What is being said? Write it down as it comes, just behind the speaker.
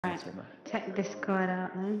Right, take this card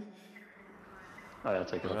out then. Oh, I'll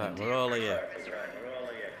take it. Right, we're all here.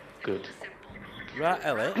 Good. Right,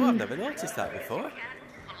 Ellie. Oh, I've never noticed that before.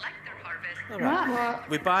 All right. What?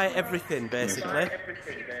 We buy everything, basically.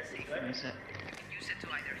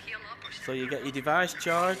 So you get your device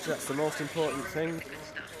charged, that's the most important thing.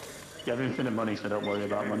 You have infinite money, so don't worry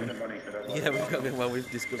about money. Yeah, we've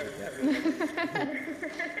discovered that.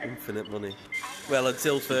 Infinite money. Well,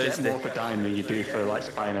 until You Thursday. get more for dying than you do for like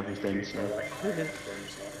spying everything, so...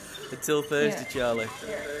 Until Thursday, Charlie.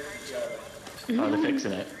 Oh, they're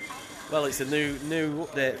fixing it. Well, it's a new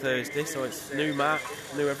update Thursday, so it's new map,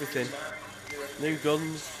 new everything. New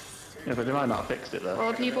guns. Yeah, but they might not have fixed it, though.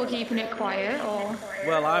 Are people keeping it quiet, or...?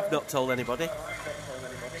 Well, I've not told anybody.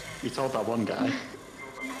 You told that one guy.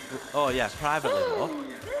 Oh, yeah, privately, though.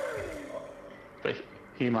 But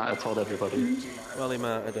he might have told everybody. Well, he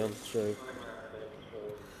might have done, true.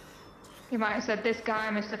 You might have said, this guy,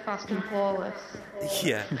 Mr. Fast and Flawless.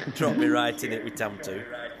 Yeah, drop me right in it with Tam2.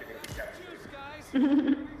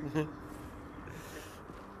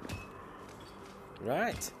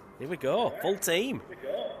 Right, here we go. Full team.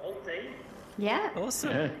 Yeah. Awesome.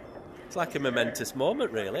 Yeah. It's like a momentous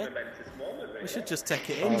moment, really. We should just take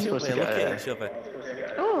it in, I'm shouldn't supposed we? to Look get at each other.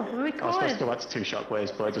 Oh, we're I was supposed recording. to go back to 2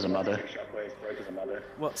 shockwaves, but it doesn't matter.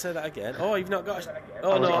 What? Say that again. Oh, you've not got.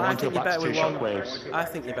 Oh I no, I want to think go you're back better to with 2 one. shockwaves. I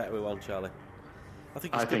think you're better with one, Charlie. I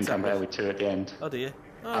think it's I good think to I'm have better with 2 at the end. Oh, do you?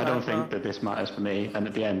 Oh, I don't right, think well. that this matters for me, and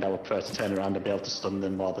at the end I would prefer to turn around and be able to stun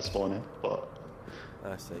them while they're spawning, but...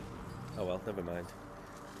 I see. Oh well, never mind.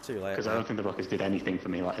 Too late. Because I don't think the Rockets did anything for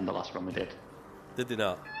me like in the last run we did. Did they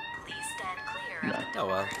not? No. Oh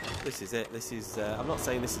well, this is it. This is. I'm not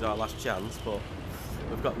saying this is our last chance, but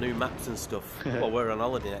we've got new maps and stuff. Well, we're on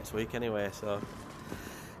holiday next week anyway, so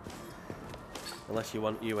unless you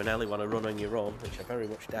and Ellie want to run on your own, which I very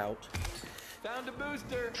much doubt. Found a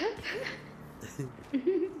booster.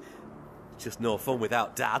 Just no fun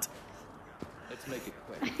without Dad. Let's make it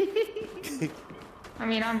quick. I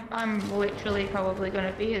mean, I'm literally probably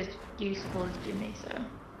going to be as useful as Jimmy, so...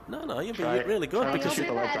 No, you'll be Try- really good try because to shoot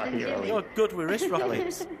the legs out here early. you're good with wrist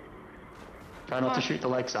rockets. Try not to shoot the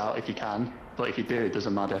legs out if you can, but if you do, it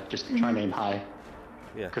doesn't matter. Just try and aim high,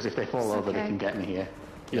 Yeah. because if they fall over, they Okay. can get me here.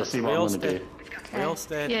 You'll see We what I'm all going to stay- do. We all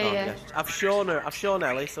stayed. Yeah, oh, yeah. I've shown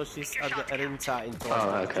Ellie, so she's I've got an insight into.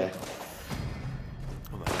 Oh, okay.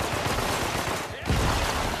 Oh my God.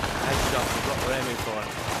 Headshots is what we're aiming for.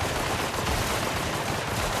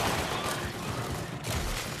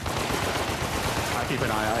 I keep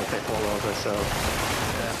an eye out if they fall over, so...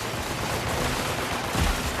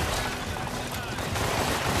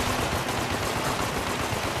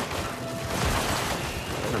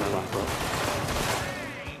 I don't know that,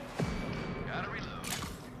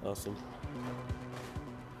 but... Awesome.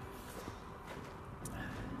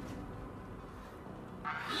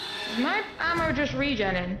 Is my ammo just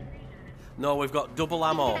regenning? No, we've got double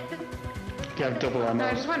ammo. You have double No, ammo.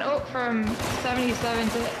 I just went up from 77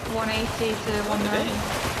 to 180 to 190.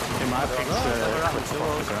 It might have fixed never happened to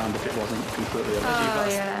off us. the ground if it wasn't completely over. You've Oh,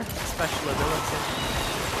 got yeah. special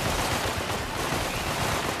ability.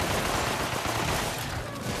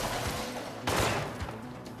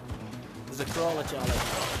 There's a crawler, Charlie.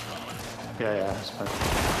 Yeah, I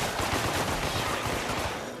suppose.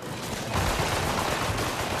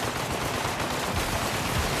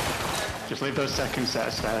 Just leave those second set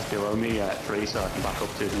of stairs below me at 3 so I can back up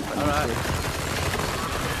to them if I need Alright. to.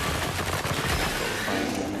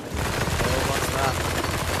 Oh, what's that?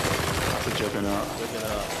 That's a juggernaut. Look at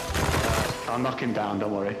that. I'll knock him down,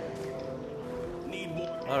 don't worry.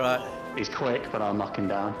 Alright. He's quick, but I'll knock him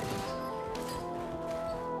down.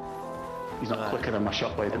 He's not Right. quicker than my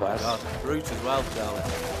shockwave Oh my device. God. Brute as well, Charlie.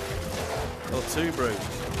 Oh, 2 brutes.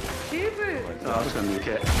 Super! Oh, I'm just going to nuke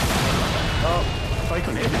it. Oh, Oh, he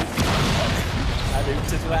couldn't hit me. I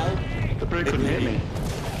nuked as well. The brute couldn't hit me.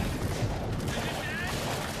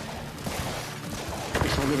 He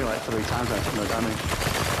swung at me like 3 times and I took no damage.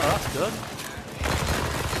 Oh, that's good.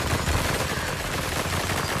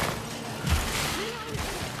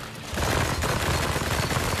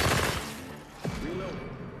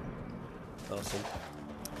 Awesome.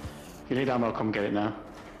 If you need ammo, come get it now.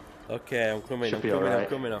 Okay, I'm coming. Should I'm be coming. I'm alright.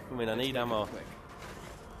 coming. I'm coming. I need ammo.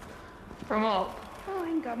 From up. Oh,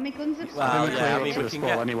 hang on, my guns have Well, think we're yeah, I clear mean, up to we the can spot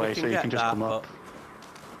get anyway, we so can you get can just that, come up.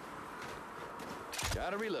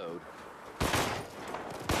 Gotta reload.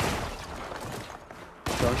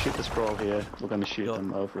 Don't shoot the sprawl here. We're going to shoot Go.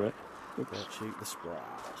 them over it. Oops. Don't shoot the sprawl.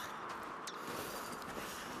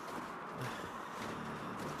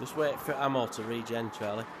 Just wait for ammo to regen,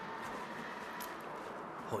 Charlie.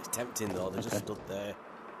 Oh, it's tempting though. They're just Okay. stood there.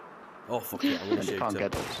 Oh, fuck it, I'm gonna And you shoot can't him.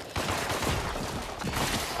 get those.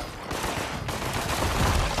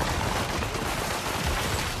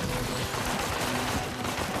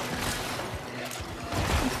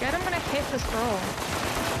 I'm scared I'm gonna hit the scroll.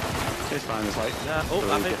 It's fine, there's like Nah,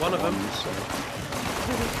 oh, I three hit one of them. different ones,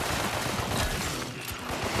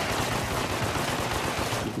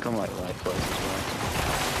 so you can come like right close as well.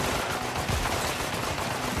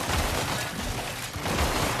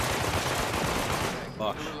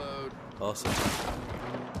 Bosh. Reload. Awesome.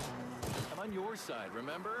 I'm on your side,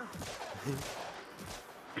 remember?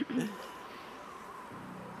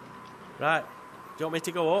 Right. Do you want me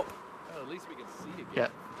to go up? Well, at least we can see again. Yeah.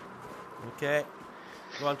 Okay.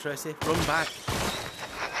 Go on, Tracy. Run back.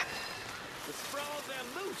 The sprawls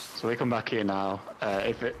and loose. So we come back here now.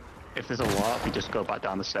 If there's a lot, we just go back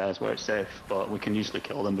down the stairs where it's safe, but we can usually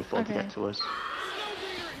kill them before they Okay. get to us.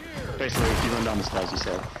 Basically, if you run down the stairs, you're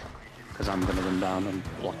safe. Because I'm going to run down and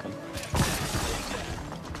block them.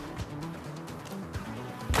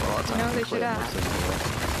 You know what they should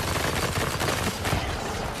have?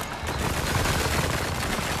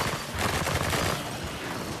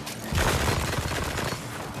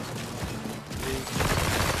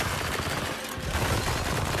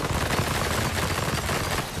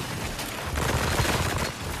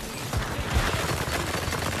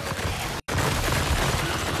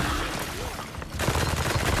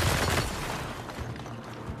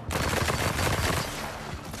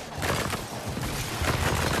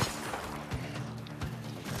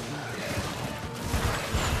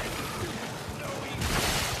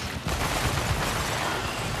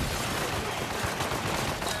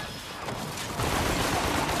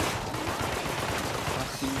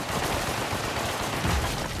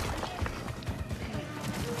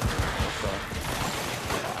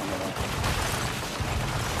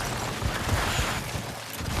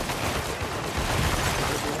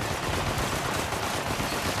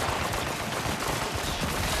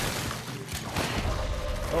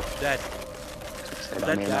 Oh, dead. Stay I'm down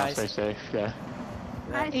dead, here now, guys. stay safe, yeah.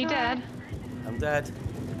 Are you dead? I'm dead.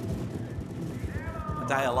 I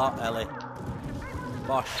die a lot, Ellie.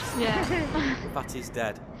 Bosh. Yeah. Fatty's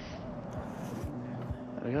dead.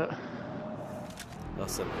 There we go.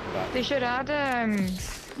 Awesome. Right. They should add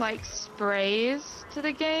like sprays to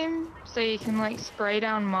the game so you can like spray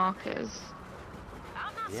down markers.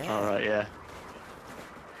 Yeah. Alright, yeah.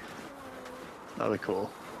 That'd be cool.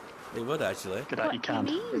 They would actually. Good at you can.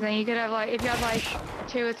 'Cause then you could have like, if you had like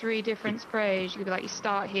 2 or 3 different sprays, you could be like, you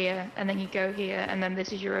start here and then you go here and then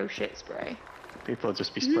this is your oh shit spray. People would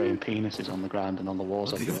just be spraying penises on the ground and on the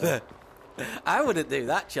walls everywhere. I wouldn't do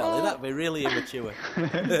that, Charlie. That'd be really immature.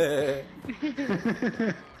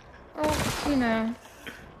 Oh, you know.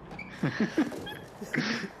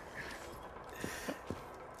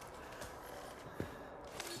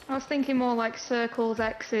 I was thinking more like circles,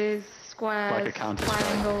 X's, squares, Like a counter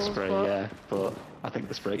triangles, spray, but yeah. But I think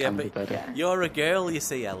the spray Yeah, can be but better. you're a girl, you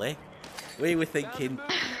see, Ellie. We were thinking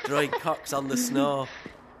throwing cocks on the snow.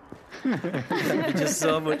 That'd be just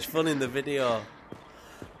so much fun in the video.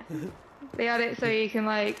 they had it so you can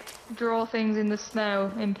like draw things in the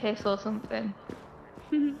snow in piss or something.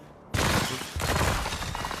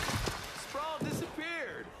 Sprawl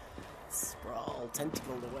disappeared. Sprawl,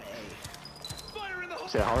 tentacled away. Fire in the hole.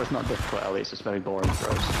 See, horror's not difficult, Ellie. It's just very boring for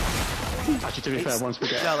us. Actually, to be fair, once we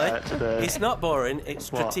get Charlie, to the... it's not boring,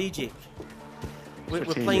 it's What? strategic. We're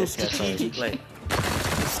playing Strategic, yeah, sorry. strategically.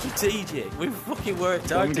 Strategic. We've fucking worked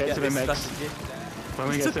When hard we to get get to the this next- strategy. When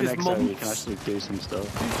we It get took to the us next area, you months. can actually do some stuff.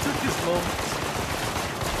 It took us months.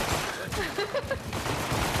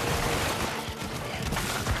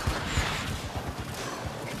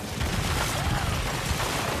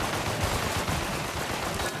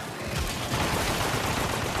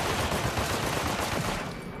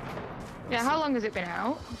 Yeah, how long has it been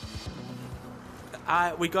out?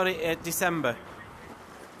 We got it in December.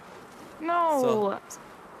 No,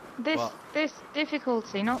 this What? this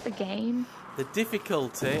difficulty, not the game. The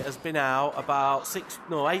difficulty has been out about 8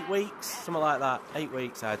 weeks, something like that. 8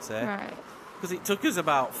 weeks, I'd say. Right. Because it took us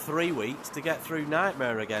about 3 weeks to get through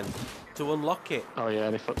Nightmare again, to unlock it. Oh yeah,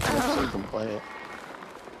 they fucked it up so you can play it.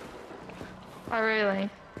 Oh really?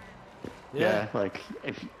 Yeah, like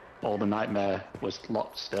if all the nightmare was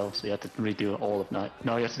locked still, so you had to redo all of night.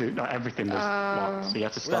 No, you had to do not everything was locked, so you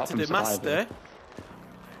had to We start had to from do surviving Master.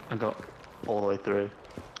 and got all the way through.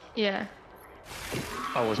 Yeah.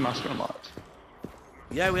 Oh, was Master unlocked?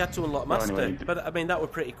 Yeah, we had to unlock Well, Master. anyway, But I mean, that were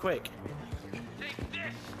pretty quick. Take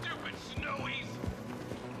this, stupid snowies.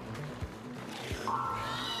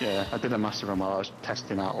 Yeah, I did a Master run while I was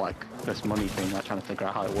testing out like this money thing, like trying to figure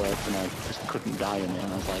out how it worked, and I just couldn't die in it,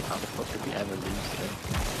 and I was like, how the fuck did we ever lose it?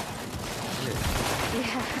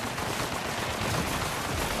 Yeah.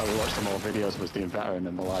 I watched some more videos with the veteran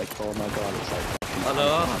and we're like, oh my god, it's like... I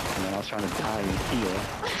know. And then I was trying to die here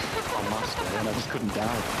on Master and I just couldn't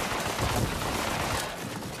die.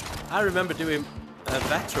 I remember doing a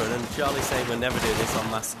veteran and Charlie saying we'll never do this on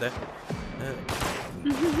Master.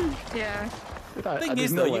 Yeah.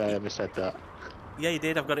 There's no way I ever said that. Yeah, you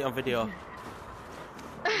did. I've got it on video.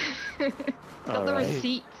 Got the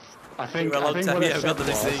receipts. I think For a long what time, I yeah, I've said got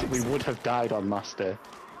the was receipts. we would have died on Master.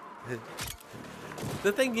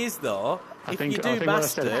 The thing is, though, I if think you do what I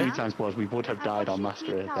said a few Master... times was we would have died on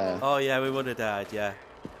Master there. Oh, yeah, we would have died, yeah.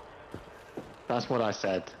 That's what I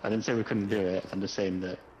said. I didn't say we couldn't do it. I'm just saying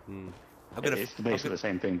that it's basically the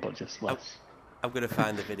same thing, but just less. I'm going to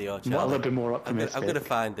find the video, Charlie. A little bit more optimistic. I'm going to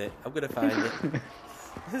find it. I'm going to find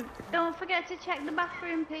it. Don't forget to check the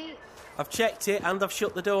bathroom, Pete. I've checked it and I've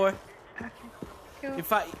shut the door. Okay, cool. In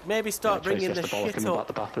fact, maybe start bringing the shit about up.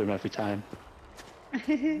 the bathroom every time.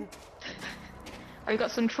 Oh, you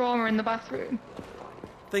got some trauma in the bathroom?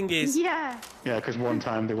 Thing is, Yeah. Yeah, because one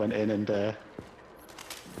time they went in and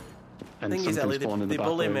Ellie, spawned in the they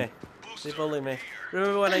bully bathroom. me. They bully me.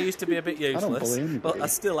 Remember when I used to be a bit useless? bully anybody. Well, I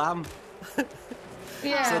still am.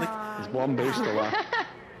 Yeah. There's one booster left.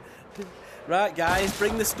 Right, guys,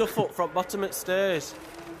 bring the stuff up from bottom at stairs.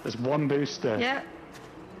 There's one booster. Yeah.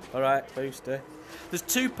 All right, booster. There's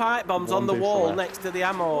 2 pipe bombs One on the booster wall left. next to the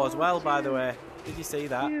ammo as well, by the way. Did you see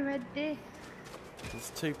that? You read this.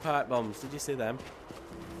 There's 2 pipe bombs. Did you see them?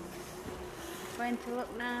 Going to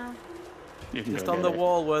look now. You can Just go on get the it.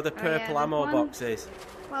 wall where the yeah, purple there's ammo one. box is.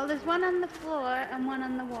 Well, there's one on the floor and one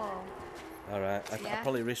on the wall. All right, I Yeah.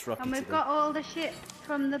 probably wrist And rocketed we've them. got all the shit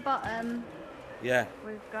from the bottom. Yeah.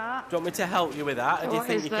 We've got. Do you want me to help you with that, or do you What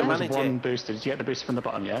think is you there? can There's manage one it? booster. Did you get the booster from the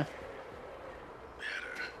bottom, yeah?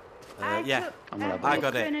 Yeah. took I'm gonna a have a I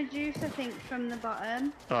got booster it. and a juice, I think, from the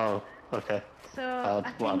bottom. Oh, okay. So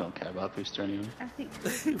I don't care about booster anyway. I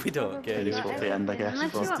think We don't care. It is do we? what the end, I guess.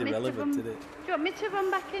 Unless you It's want me to irrelevant, run, isn't do it? you want me to run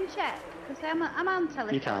back and check? Because I'm on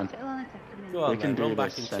telephone. You can. So it'll only take a minute. Go on, We can then, run do back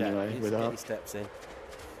this and check. anyway, Get without- your steps in.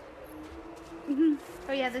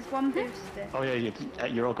 Oh yeah, there's one booster. Oh yeah,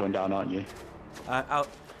 you're all going down, aren't you?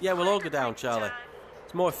 Yeah, we'll all go down, Charlie.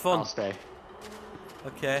 It's more fun. I'll stay.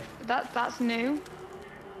 Okay. That's new.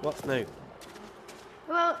 What's new?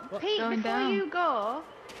 Well, Pete, Going before down. you go,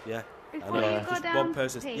 Yeah. before I know. you go Just down, one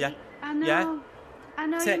person. Pete, Yeah. I know, Yeah. I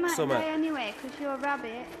know Take you might summer. die anyway because you're a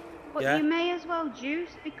rabbit, but Yeah. you may as well juice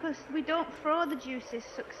because we don't throw the juices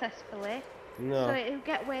successfully, so No. it'll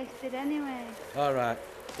get wasted anyway. All right.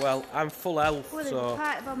 Well, I'm full health, Well, there's so a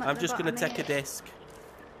pipe bomb at I'm the just going to bottom take a here. disc.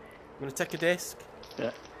 I'm going to take a disc. Yeah.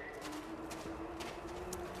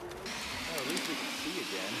 Oh, at least we can see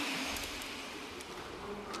again.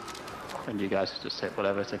 And you guys just hit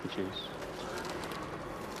whatever, take a choose.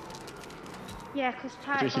 Yeah, because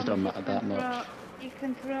pipe juices bombs don't you matter that can much. You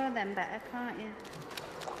can throw them better, can't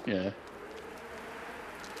you? Yeah.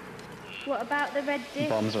 What about the red disc?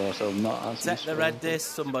 Bombs are also not as Take the useful. red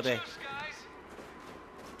disc, somebody.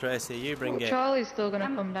 Tracy, you bring Well, it. Charlie's still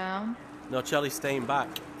gonna come down. No, Charlie's staying back.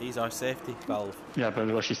 He's our safety valve. Yeah, but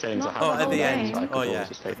what she's saying is Not I for Oh, have at the whole end. game. so I could Oh, always yeah.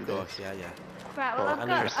 just take Of the course, disc. yeah, yeah. Right, well, Well, I've I got,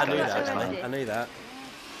 knew I've it got I knew the that, red man. disc. I knew that.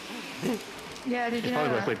 Yeah, did It's you know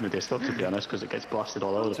probably worth that? leaving the disc up, to be honest, because it gets blasted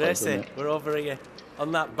all over the place, Tracy, doesn't it? we're over here.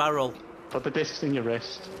 On that barrel. Put the discs in your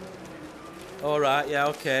wrist. Alright, yeah,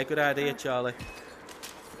 okay. Good idea, Charlie.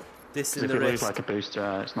 Disc 'Cause in if the you wrist. lose like a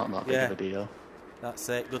booster, it's not that big Yeah. of a deal. That's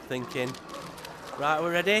it, good thinking. Right,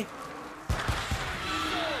 we're ready?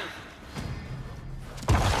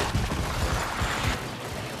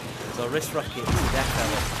 So wrist rocket to death,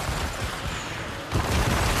 Ellie.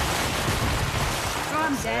 Oh,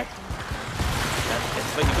 I'm dead.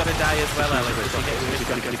 But you've got to die as well, Ellie. Wrist because you get your wrist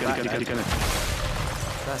rocket. rocket back, man.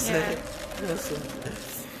 That's Yeah. it. That's it.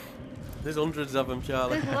 There's hundreds of them,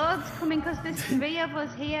 Charlie. There's loads coming because there's 3 of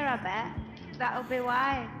us here, I bet. That'll be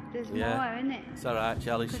why. There's Yeah. more, isn't it? It's alright,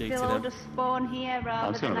 Charlie's Because shooting they'll all them. just spawn here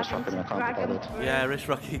rather just than gonna wrist having rocket to them, I can't drag be them bothered. through. Yeah, wrist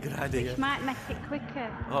rocket, good idea. Which might make it quicker.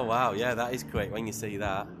 Oh wow, yeah, that is quick when you see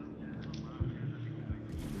that.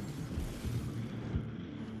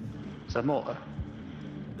 Is there more?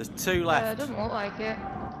 There's 2 It left. doesn't look like it.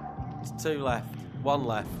 There's 2 left. 1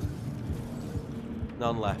 left.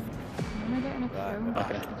 None left. Am I getting a Right, phone? we're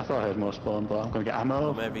back. Okay, I thought I heard more spawn, but I'm gonna get ammo.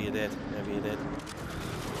 Oh, maybe you did. Maybe you did.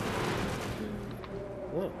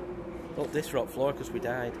 Oh, look, this rock floor because we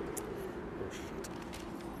died. Oh shit.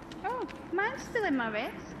 Oh, mine's still in my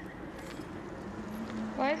wrist.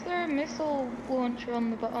 Why is there a missile launcher on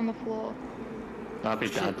the floor? That'd be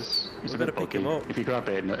Dad's. He's We a better bit pick buggy. him up. If you grab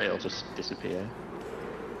it, it'll just disappear.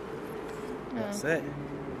 That's Oh. it.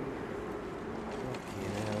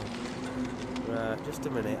 Fucking hell. Just a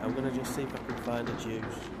minute. I'm going to just see if I can find a juice.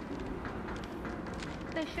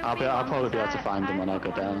 I'll probably be able to find them when I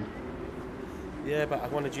go down. Yeah, but I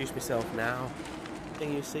want to juice myself now.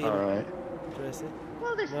 Can you see them? Alright. Tracy?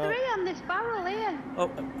 Well, there's 3 on this barrel here. Oh,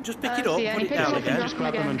 just pick it up, yeah, put it pick down them up and again. Just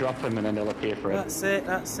grab them and drop them and then they'll appear for it. That's it,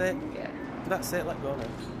 that's it. Yeah. That's it, let go now.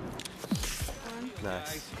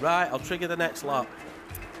 Nice. Right, I'll trigger the next lot.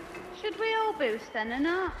 Should we all boost then or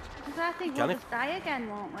not? Because I think Can we'll it? just die again,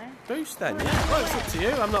 won't we? Boost then, yeah. Well, it's up to you,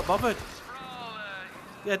 I'm not bothered.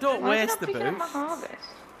 Yeah, don't Why waste the did I pick up my boost. harvest?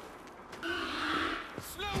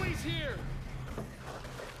 Snowy's here.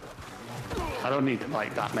 I don't need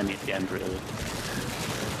like that many at the end really.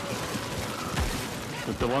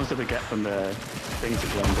 The ones that we get from the things at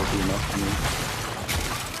the end will be enough for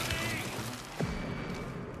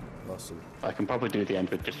me. Awesome. I can probably do the end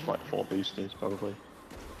with just like 4 boosters probably.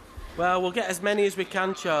 Well, we'll get as many as we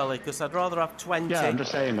can, Charlie, because I'd rather have 20. Yeah, I'm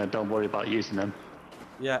just saying that don't worry about using them.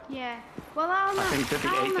 Yeah. Yeah. Well, I'll not. I think that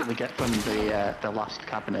the 8 that we get from the last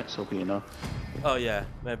cabinets will be enough. Oh, yeah.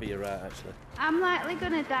 Maybe you're right, actually. I'm likely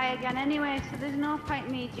going to die again anyway, so there's no point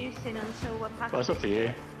me juicing until we're past. Well, it's up to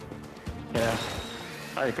you. Yeah,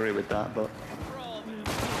 I agree with that, but...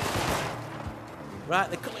 Right,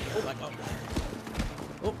 they're coming. Oh, my God.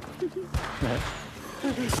 Oh.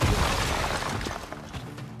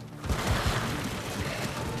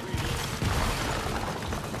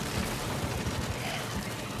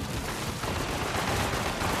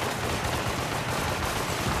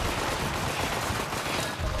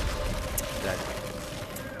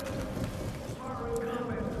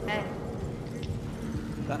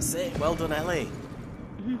 That's it. Well done, Ellie.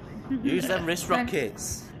 Use them wrist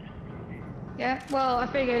rockets. Yeah, well, I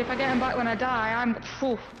figured if I get them back when I die, I'm...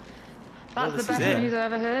 Phew, that's the this best is it. news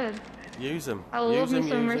I've ever heard. Use them. I love me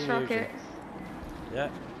some wrist rockets. Yeah.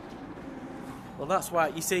 Well, that's why.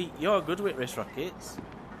 You see, you're good with wrist rockets.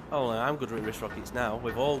 Oh, no, I'm good with wrist rockets now.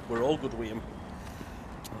 We're all good with them.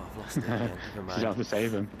 Oh, I've lost it again. Never You mind. don't have to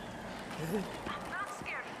save them.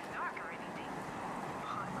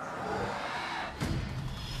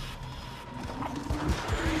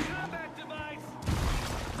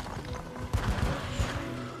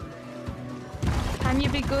 Can you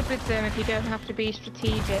be good with them if you don't have to be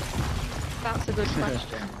strategic? That's a good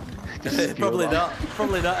question. Probably not.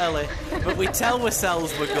 Probably not, Ellie. But we tell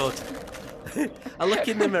ourselves we're good. I look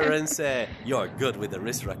in the mirror and say, "You're good with the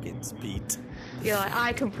wrist rockets, Pete." You're like,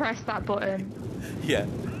 I can press that button. Yeah.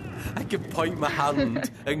 I can point my hand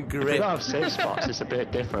and If you grip. don't have safe spots, it's a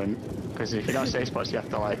bit different. Because if you don't have safe spots, you have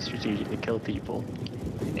to like strategically kill people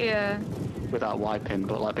Yeah. without wiping.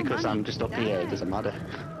 But like because I'm just up here, it doesn't matter.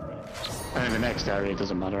 And in the next area, it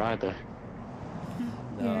doesn't matter either.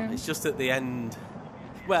 No, Yeah. it's just at the end.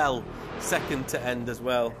 Well, second to end as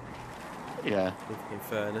well, Yeah. in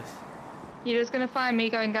fairness. You're just going to find me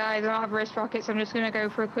going, guys, I don't have wrist rockets, I'm just going to go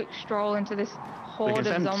for a quick stroll into this horde of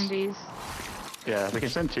send- zombies. Yeah, we can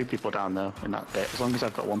send 2 people down though in that bit, as long as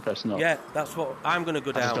I've got 1 person up. Yeah, that's what I'm going to go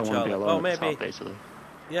I just down, don't want to be Charlie. alone Well, at the maybe. top, basically.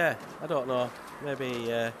 Yeah, I don't know. Maybe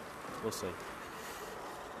we'll see.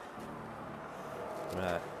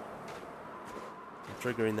 Right. I'm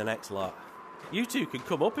triggering the next lot. You two can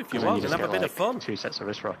come up if you 'Cause then want and just have a get, bit of fun. 2 sets of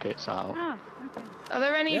wrist rockets out. Oh, okay. Are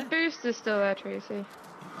there any Yeah. boosters still there, Tracy?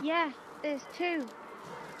 Yeah, there's 2.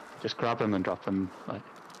 Just grab them and drop them. Like,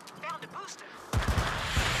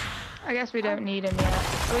 I guess we don't need him yet.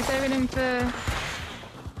 Are we saving him for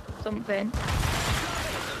something?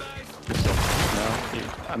 just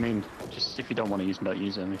I mean, just if you don't want to use them, don't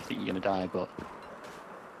use them. If you think you're gonna die, but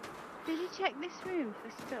Did you check this room for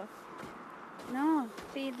stuff? No.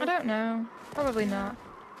 See, I don't know. Probably not.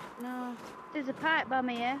 No. There's a pipe bomb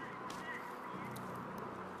here.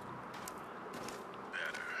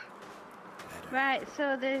 Right,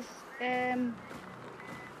 so there's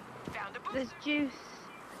juice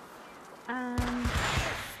and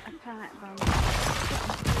a pipe bomb.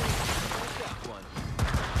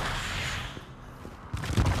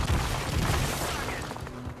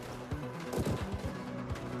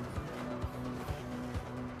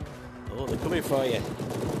 Oh, they're coming for you.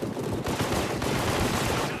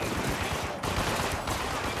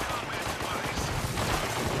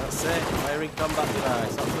 That's it. Firing combat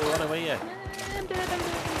device. That's the one away, yeah. I'm dead, I'm dead,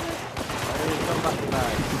 Firing combat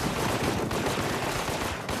device.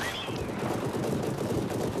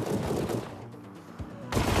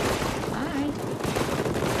 I'm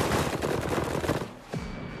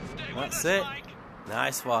dead. That's it.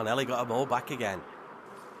 Nice one. Ellie got them all back again.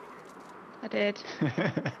 I did.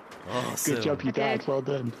 Awesome. good job you died. did. Well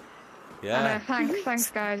done. Yeah.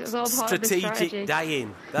 Thanks, guys. It was all part of the Strategic strategy.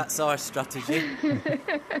 dying. That's our strategy. I don't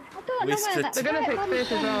know where that They're gonna fix bomb's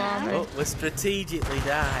this as gone well, now. aren't they? Oh, we strategically I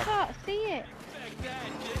die. can't see it.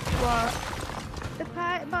 What? The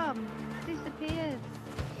pipe bomb disappeared.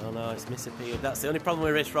 Oh no, it's disappeared. That's the only problem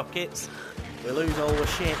with wrist rockets. We lose all the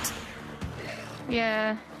shit.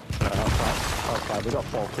 Yeah. Okay, we've got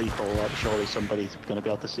 4 people. Surely somebody's going to be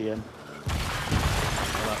able to see him.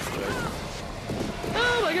 Oh, that's good.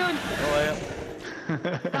 Oh my god. Oh,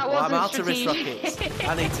 yeah. That Well, I'm wasn't out of wrist strategic. rockets.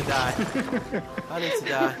 I need to die. I need to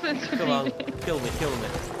die. Come on, kill me, kill me.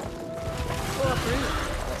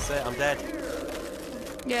 That's it, I'm dead.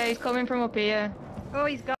 Yeah, he's coming from up here. Oh,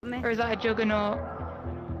 he's got me. Or is that a juggernaut?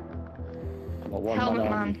 I'm a one Helmet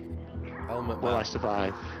man. man. Helmet Will I man.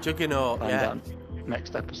 survive? Juggernaut, Find yeah. out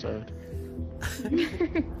next episode.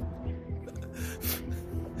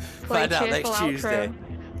 Play Find out next cheerful Tuesday.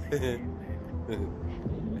 outro.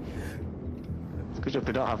 Because if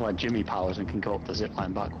they don't have like Jimmy powers and can go up the zip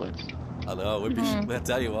line backwards. I know, we'd be, I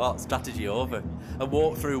tell you what, strategy over. And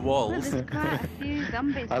walk through Well, walls. there's quite a few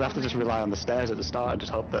zombies. I'd have to just coming. rely on the stairs at the start and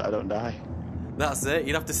just hope that I don't die. That's it,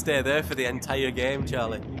 you'd have to stay there for the entire game,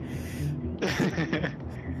 Charlie.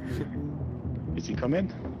 Is he coming?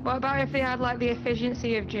 What about if they had like the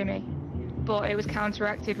efficiency of Jimmy, but it was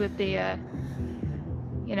counteracted with the,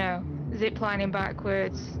 you know, zip lining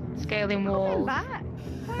backwards, scaling Coming walls. back.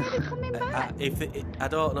 Why are they coming back? I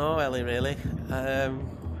don't know, Ellie, really.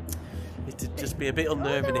 It'd just be a bit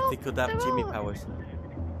unnerving if they could have Jimmy powers.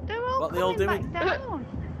 They're all What are they all coming doing? back down.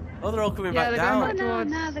 Oh, they're all coming Yeah, back they're going down. back No,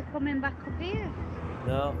 towards- now they're coming back up here.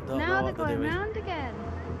 No, don't know Now they're what they're going doing. round again.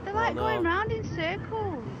 They're like no. going round in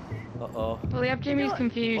circles. Uh-oh. Well, they have Jimmy's What?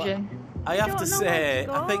 confusion. I have to don't know where say,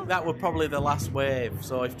 to I think go. that were probably the last wave.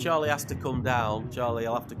 So if Charlie has to come down, Charlie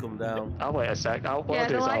will have to come down. I'll wait a sec. What Yeah, I'll do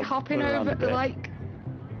they're is like I'll hopping run around over. a They're bit. like,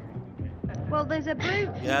 Well, there's a brute.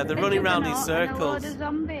 Yeah, they're a running round in juggernaut, and a load circles. of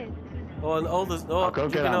zombies. Oh, and all the... Oh, I'll go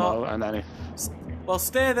get ammo and then if... Well,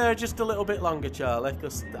 stay there just a little bit longer, Charlie,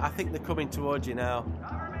 because I think they're coming towards you now.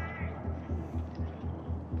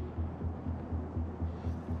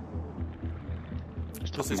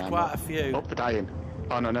 Because there's quite a few. Oh, they're dying.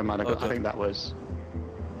 Oh no, never mind. I Okay. think that was...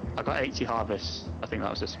 I got 80 harvests. I think that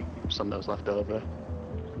was just some that was left over.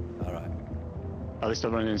 Alright. Are they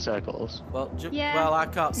still running in circles? Well, Yeah. well, I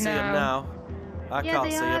can't see them No. now. I Yeah, can't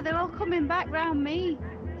they see are. them. They're all coming back round me.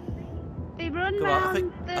 They run Come on, I round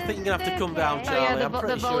think the you're gonna have to come down, staircase. oh yeah, Charlie, they're, I'm pretty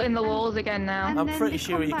they're sure- vaulting the walls again now. And I'm then pretty they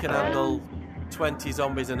sure come you back can round. handle 20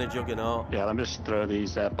 zombies and a juggernaut. Yeah, let me just throw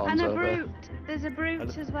these bombs And a over. brute. There's a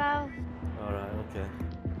brute as well. Alright, okay.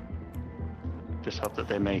 Just hope that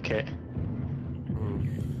they make it.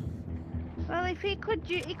 Well, if he could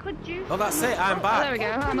juice. Oh, that's it, I'm Oh, back. there we go.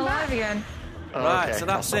 I'm alive again. Oh, Right, okay. so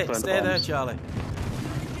that's I'll stop it. throwing Stay there, bombs. Charlie.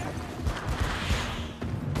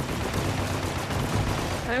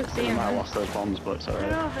 I don't see I him. might have though. lost those bombs, but it's They're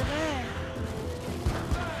alright. over there.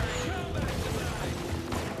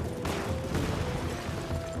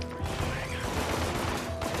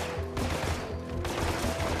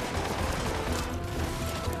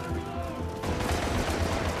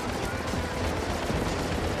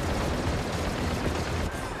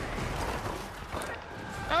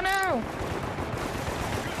 Oh no!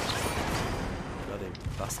 Got him,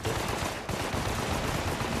 bastard.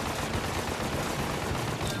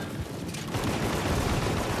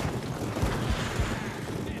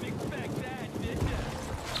 Didn't expect that, did ya?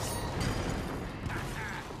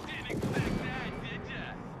 Didn't expect that, did ya?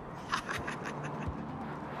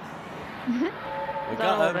 We Is that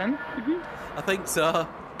all got of him. them? I think so.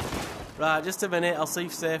 Right, just a minute. I'll see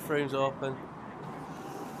if safe room's open.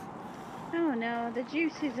 Oh no, the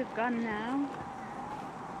juices have gone now.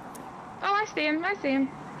 Oh, I see him. I see him.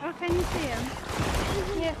 Oh, can you see him?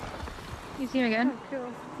 Yeah. You see him again? Oh,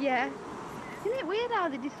 cool. Yeah. Isn't it weird how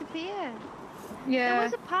they disappear? There Yeah.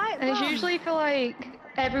 was a pipe And it's bomb. usually for like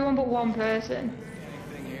everyone but one person.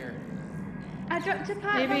 Anything here? I dropped a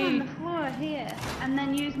pipe bomb Maybe- on the floor here, and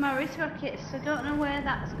then used my wrist rockets. So I don't know where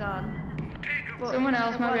that's gone. But Someone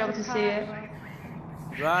else there might be was able to a see it. pipe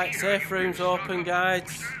bomb. Right, safe room's open,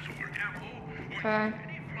 guys. Okay.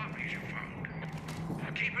 Floppies you found. Now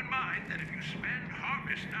keep in mind that if you spend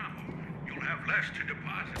harvest now, you'll have less to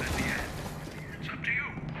deposit at the end. It's up to you.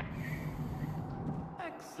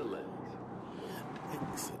 Excellent.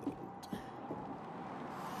 Excellent.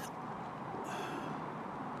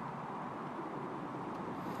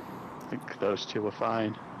 I think those two were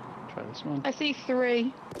fine. Try this one. I see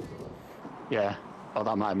 3. Yeah. Oh,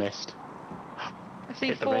 that might have missed. I see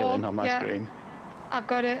Hit the 4. railing on my yeah. screen. I've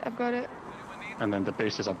got it. I've got it. And then the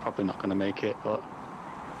boosters, I'm probably not going to make it, but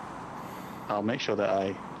I'll make sure that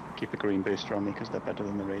I keep a green booster on me because they're better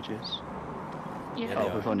than the rages. Yeah.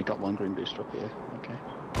 Oh, we've only got one green booster up here. Okay.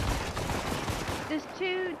 There's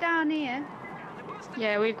 2 down here.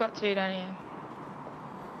 Yeah, we've got 2 down here.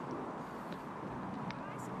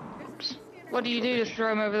 Oops. What do you do? Just throw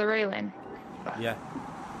them over the railing? Yeah.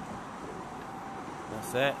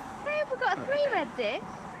 That's it. Hey, we've got 3 red discs.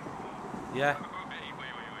 Yeah. Wait.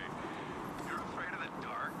 You're afraid of the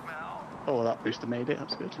dark, Mal? Oh, that booster made it.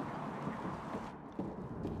 That's good.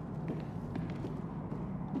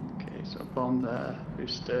 Okay, so bomb there,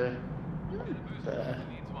 booster there.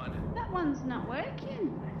 Needs one. That one's not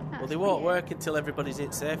working. Well, That's they won't weird. work until everybody's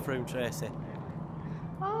in safe room, Tracy.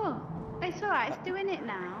 Oh, it's alright, it's doing it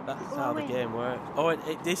now. That's It's how the glowing. game works. Oh,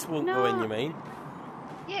 this won't go in, No. you mean?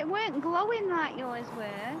 Yeah, it weren't glowing like yours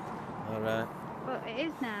were, Alright. but it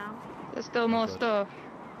is now. There's still more Good. stuff.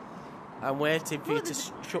 I'm waiting for you Oh, to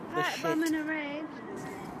there's chuck the pipe bomb shit. and a rage.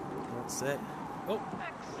 That's it. Oh,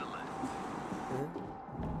 Excellent.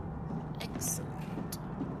 excellent.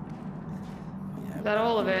 Is that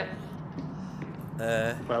all of it?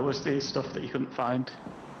 Where was the stuff that you couldn't find?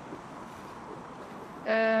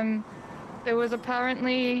 There was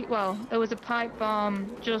apparently, well, there was a pipe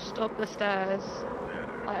bomb just up the stairs,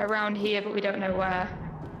 like around here, but we don't know where.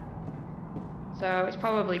 So it's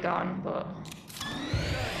probably gone, but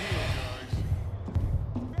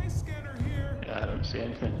Yeah, I don't see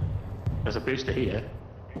anything. There's a booster here.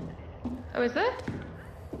 oh, is there?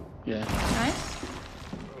 Yeah. Nice.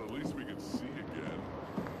 At least we can see again.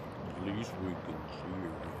 At least we can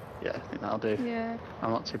see Yeah, I think that'll do. Yeah.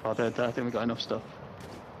 I'm not too bothered. I think we got enough stuff.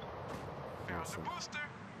 Awesome.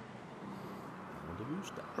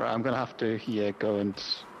 Right, I'm gonna have to go and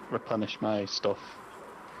replenish my stuff.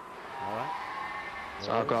 Alright.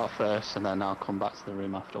 So I'll go out first, and then I'll come back to the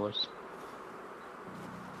room afterwards.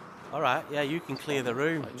 Alright, yeah, you can clear the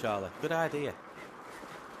room, Charlie. Good idea.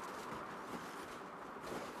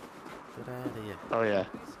 Good idea. Oh yeah,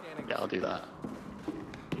 yeah, I'll do that.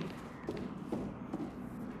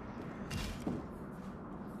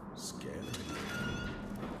 Scary.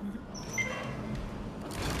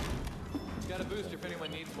 Got a booster if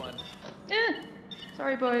anyone needs one.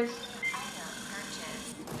 Sorry, boys.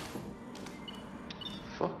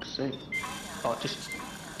 Fuck's sake. Oh, just...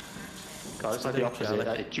 God, it's like Stay, the opposite. Charlie.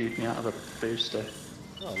 That it juked me out of a booster.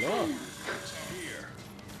 Oh no.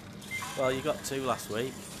 Well, you got 2 last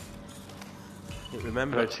week. I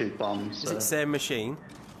Remember, got 2 bombs. is it the same machine?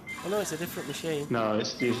 Oh no, it's a different machine. No,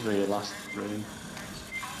 it's usually the last room.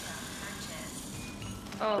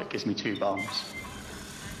 Oh, That gives me 2 bombs.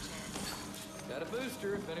 Got a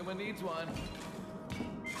booster if anyone needs one.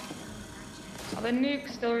 are the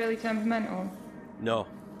nukes still really temperamental? No.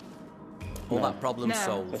 All No. that problem's No. They're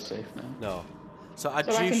solved. safe now. No. So I'd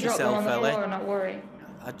So I can juice drop them yourself, on the Ellie. floor and not worry.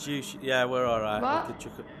 I'd juice. Yeah, we're alright. What?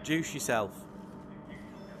 Juice yourself.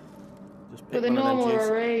 Just pick But the one of them normal juices.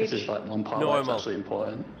 or rage? This is like one part where it's Normal. actually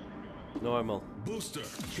important. Normal. Booster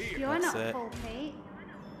here. You're That's not it. full, Pete.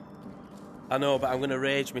 I know, but I'm going to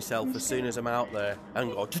rage myself as soon as I'm out there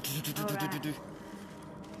and go.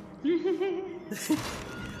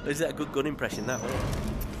 Is that a good gun impression, that one?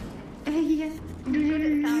 Yeah, you're good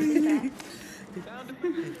at sound effects.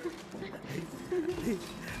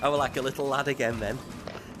 I was like a little lad again then.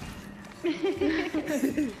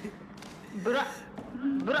 Bruh.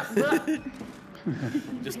 Bruh,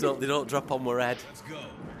 bruh. Just they don't drop on my head. Let's go.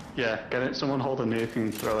 Yeah, get it. Someone hold a nuke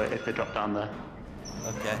and throw it if they drop down there.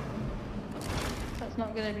 Okay. That's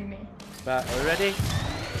not gonna be me. Right, are we ready? No,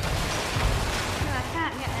 I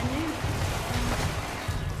can't get a nuke.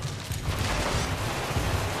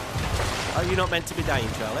 Oh, you're not meant to be dying,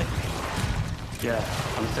 Charlie. Yeah,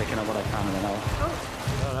 I'm just taking out what I can and then I'll...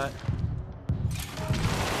 Oh, Alright.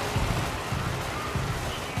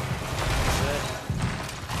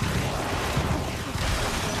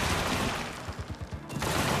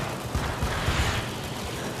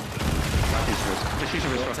 Just use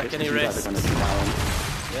your wrist Don't take rockets, any because you guys are risks. going to be down.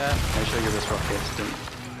 Yeah, Make sure your wrist rockets don't...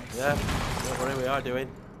 yeah. Don't worry, we are doing.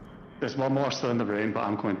 There's one more still in the room, but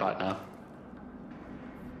I'm coming back now.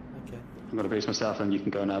 Okay. I'm going to boost myself and you can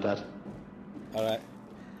go now, Dad. Alright.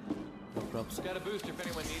 No problems. Got a booster if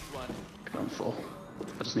anyone needs one. Go on full.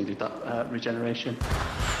 I just needed that regeneration.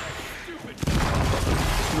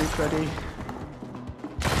 Nuke ready.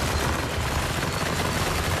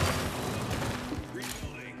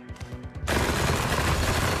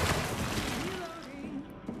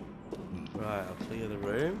 Right, I'll clear the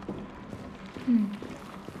room.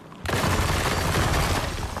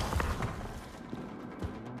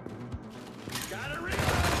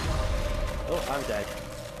 Oh, I'm dead.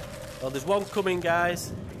 Well, there's one coming,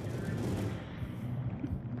 guys.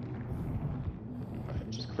 Right,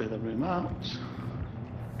 just clear the room out.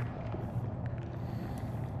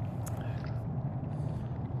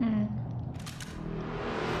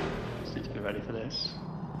 Just need to be ready for this.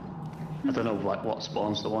 I don't know what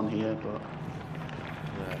spawns the one here, but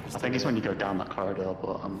I think it's when you go down that corridor.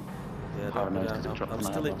 But I'm paranoid because it dropped I'm the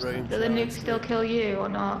still in night room. Do the nukes still kill you or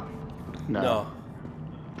not? No.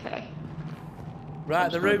 Okay.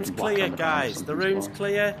 Right, the room's clear, guys. The room's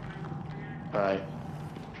clear. Right.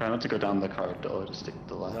 Try not to go down the corridor, just stick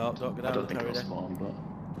to the left. No, don't go down I don't the think corridor. it'll spawn,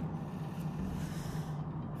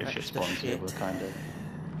 but if she spawns here, we're kind of...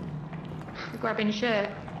 You're grabbing shit.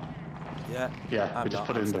 Yeah. Yeah, I'm we just not,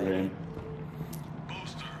 put it I'm in the staying room.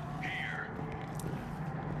 Booster, here.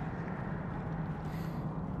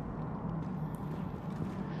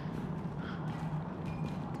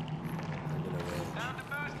 Found a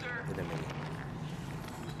booster. in a minute.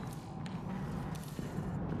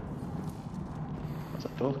 What's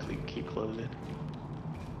that door keep closing?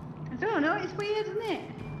 I don't know, it's weird, isn't it?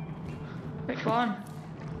 Which one?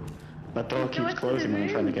 That door Go keeps into the closing when I'm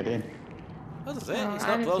trying to room. get in. What is it? Oh, It's I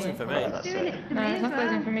not didn't closing see for it. me. Yeah, that's Doing it. it for No, me it's as not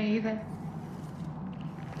closing well. for me either.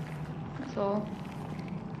 That's all.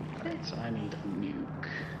 So I need a nuke.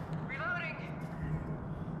 Reloading.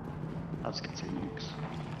 I'll just get 2 nukes.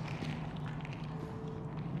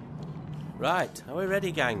 Right, are we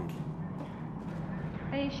ready, gang?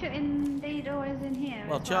 Are you shutting the doors in here?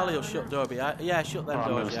 Well, as Charlie well, will or shut not? door behind. Yeah, shut them I'm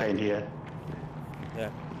going doors. to stay in here. Yeah.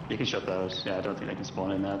 You can shut those. Yeah, I don't think they can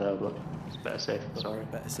spawn in there though, but it's better safe than sorry.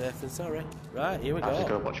 Better safe than sorry. Right, here we I have to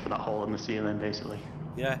go go. watch for that hole in the ceiling, basically.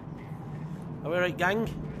 Yeah. Are we right, gang?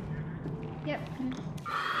 Yep.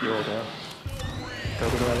 You all go. Go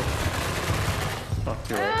to the ready. Oh,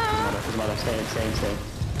 you're right. Doesn't matter. Stay.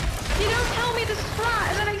 You don't tell me the strat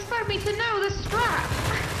and then expect me to know the strat!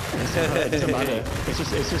 It doesn't matter. It's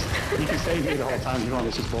just, you can stay here the whole time if you want,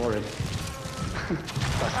 it's just boring.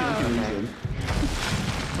 That's the only reason.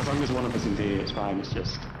 As long as one of us in here, it's fine, it's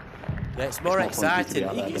just... Yeah, it's more It's more fun for you exciting. to be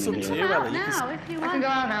out there It's than up in to here. you, Come out Ellie. You now can... if you I want. can go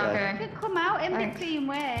out now, Yeah. okay. You can come out in Thanks. between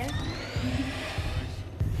ways.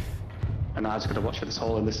 And I'm just going to watch for this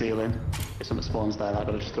hole in the ceiling. If something spawns there, I've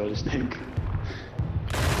got to just throw this nuke.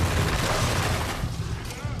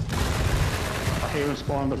 I hear him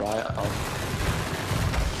spawn on the right.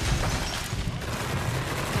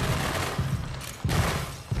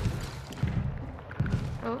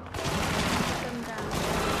 Oh, Come down.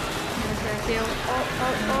 I'm gonna say seal.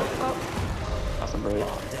 Oh. That's a brute.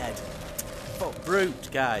 Oh, dead. Fuck, brute,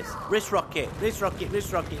 guys. Wrist rocket. I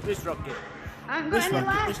haven't got Wrist any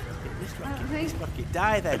rocket, left. wrist rocket.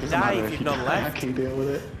 Die then, It doesn't die matter if you've you none die, left. I can deal with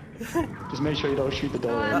it. Just make sure you don't shoot the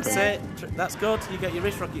door. Go on. That's it. That's good. You get your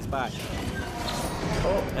wrist rockets back.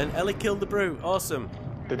 Oh, And Ellie killed the brute. Awesome.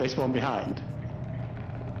 did they spawn behind?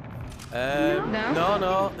 No.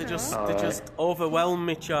 No. They just overwhelmed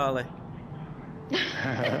me, Charlie.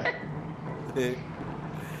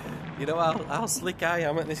 You know how slick I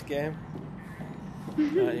am at this game.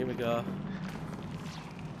 Right, here we go.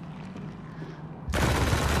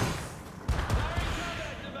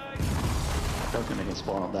 I don't think they can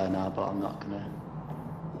spawn up there now, but I'm not gonna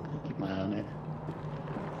keep my eye on it.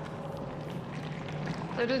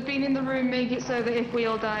 So does being in the room make it so that if we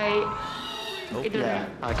all die, it doesn't... Yeah,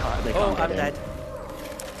 I can't. They Oh, can't get I'm in. dead.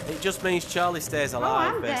 It just means Charlie stays Oh,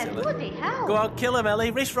 alive, I'm dead. basically. Bloody hell. Go on, kill him,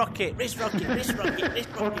 Ellie. Wrist rocket, wrist rocket, wrist rocket, wrist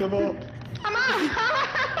Fuck rocket. them up. I'm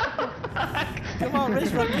out! Come on,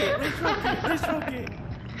 wrist rocket, wrist rocket, wrist rocket.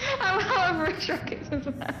 I'm out of wrist rockets as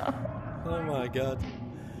well. Oh my god.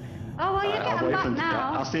 Oh, well, you I'll get wait them for them back to die.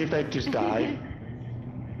 I'll now. see if they just die.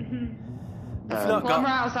 We've not Well, I'm got,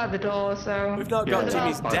 right outside the door, so... we've not Yeah, got yeah.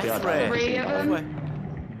 Jimmy's Oh, death yeah, rate, Three of have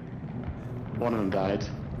them? we? One of them died.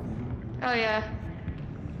 Oh yeah,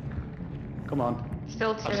 Come on.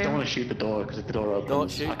 still I just don't two. want to shoot the door because if the door opens, Don't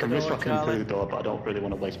shoot I can the wrist door, rocket him Charlie. through the door, but I don't really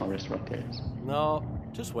want to waste my wrist rockets. No,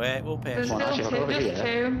 just wait, we'll pay. There's Come on, still actually, two, I'll go over just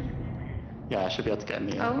here. two. Yeah, I should be able to get in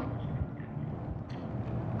the Oh,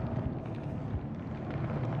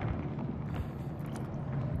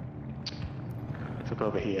 If I go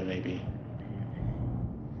over here, maybe.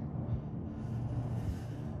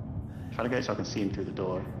 Trying to get it so I can see him through the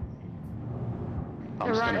door. I'm They're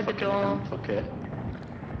just right gonna at the fucking door. fuck it.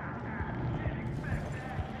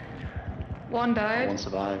 one died. One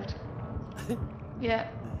survived. Yeah.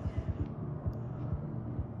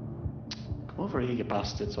 Come over here, you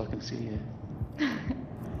bastard, so I can see you.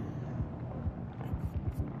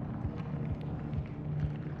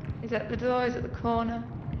 Is it the door? Is it the corner?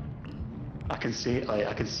 I can see it,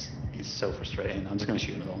 like, it's so frustrating. I'm just gonna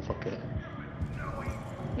shoot another one, fuck it.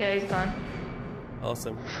 Yeah, he's gone.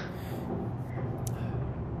 Awesome.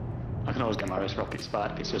 I can always get my wrist rockets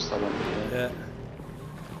back, it's just I won't be here. Yeah.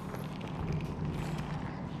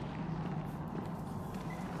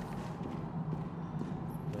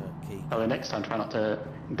 Ellie, next time try not to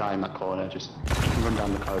die in that corner. Just you can run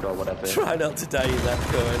down the corridor or whatever. Try not to die in that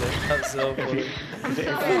corner. That's so funny. If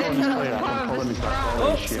that one's clear, I can pull him into that corner Oh,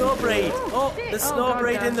 and shoot him. snowbraid! Oh, there's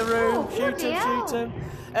snowbraid God, in the room. Oh, Shoot bloody him, hell. shoot him.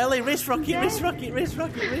 Ellie, wrist rocket, wrist rocket, wrist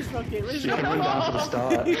rocket, wrist rocket, wrist Shoot him rocket. down to the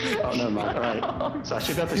start. Oh no, man. Alright. So I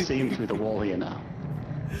should be able to see him through the wall here now.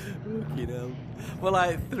 You know, we're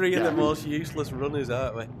like three of the most useless runners,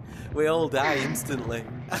 aren't we? We all die instantly.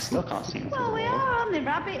 I still can't see him through Well, the we wall. are only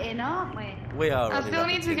rabbiting, aren't we? We are. I running still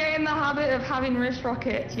need to rabbiting. get in the habit of having wrist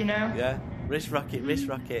rockets, you know? Yeah, wrist rocket, wrist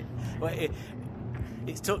rocket. Wait,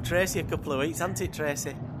 it's took Tracy a couple of weeks, hasn't it,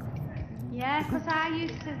 Tracy? Yeah, because I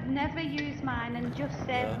used to never use mine and just save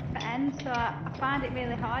them for end, so I find it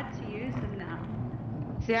really hard to use them now.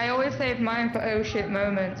 See, I always save mine for oh shit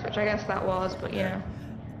moments, which I guess that was, but you know.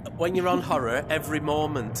 When you're on horror, every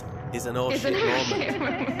moment is an oh It's shit an oh moment. shit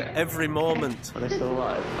moment. Every moment. Are they still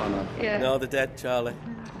alive? Oh no. Yeah. No, they're dead, Charlie.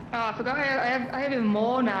 Oh, I forgot I have even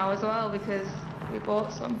more now as well because we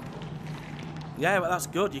bought some. Yeah, but that's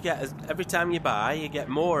good. You get every time you buy, you get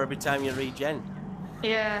more every time you regen.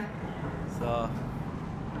 Yeah. So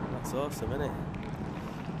that's awesome, isn't it?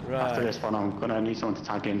 Right. After this one, I'm gonna need someone to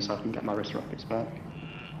tag in so I can get my wrist rockets back.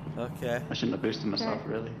 Okay. I shouldn't have boosted myself, Okay.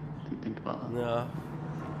 really. Didn't think about that. No.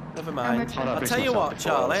 Never mind. Oh, no, I'll boosted tell you myself what,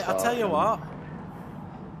 before I Charlie. I'll tell you start, what.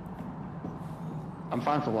 I'm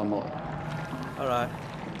fine for one more. All right.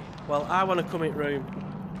 Well, I want to come in room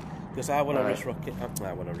because I want a Alright. wrist rocket.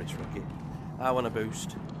 I want a wrist rocket. I want a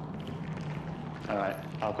boost. Alright,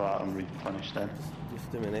 I'll go out and replenish then.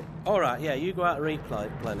 Just a minute. All right. Yeah, you go out and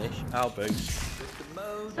replenish. I'll boost.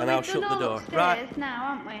 So And I'll we've shut done the all door. upstairs Right. now,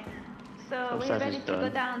 aren't we? So we're Upstairs ready is to go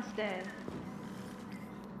done. downstairs.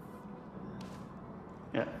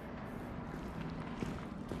 Yeah.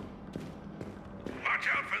 Watch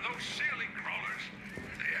out for those ceiling crawlers.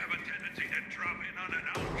 They have a tendency to drop in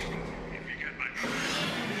unannounced. If you get my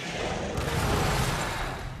drift.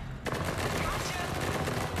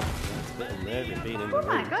 It's a bit unnerving being in the Oh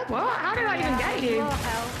my room. god. What? How did I even get you? Low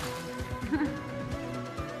health.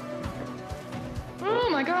 Oh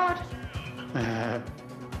my god.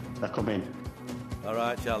 They're coming. All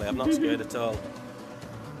right, Charlie. I'm not scared at all.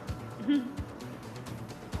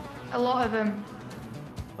 A lot of them.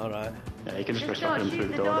 All right. Yeah, you can just Just wrist rocket don't them through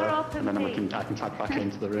shoot the the door door there, open, and then I please. can tag back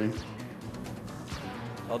into the room.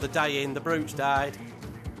 Oh, they're dying. The brutes died.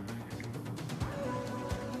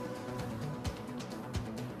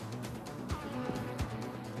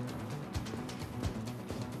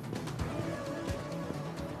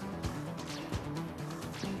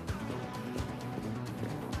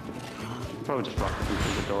 Probably just rocket them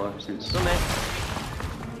through the door since. Done it.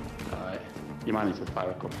 Alright. You might need to fire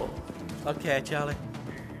a couple. Okay, Charlie.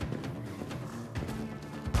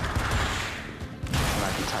 And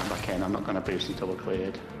I can tag back in. I'm not going to boost until we're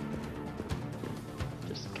cleared.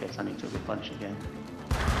 Just in case I need to replenish again.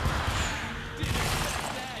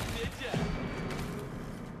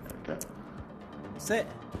 Okay. Sit.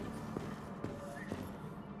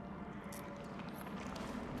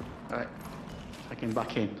 Alright. Tagging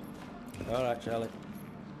back in. All right, Charlie.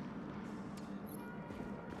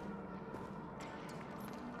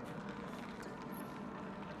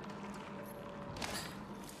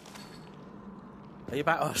 Are you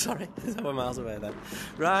back? Oh, sorry. We're miles away then.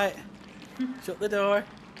 Right. Shut the door.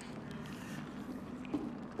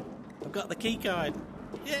 I've got the key card.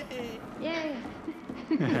 Yay! Yay.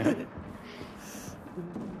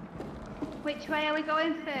 Which way are we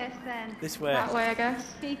going first then? This way. That way, I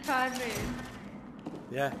guess. Key card room.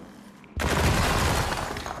 Yeah.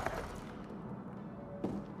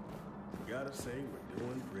 Gotta say, we're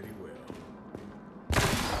doing pretty well.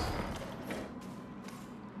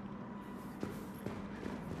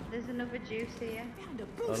 There's another juice here.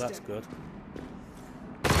 Oh, that's good.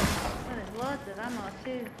 Oh, there's loads of ammo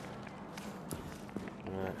too.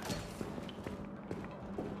 Right.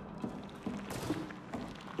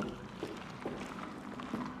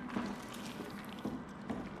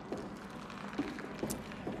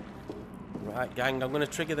 Right, gang, I'm going to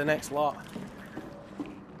trigger the next lot.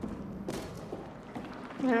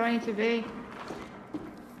 Where do I need to be?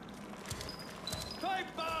 Pipe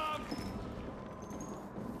bomb!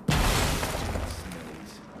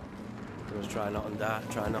 Just try not and die.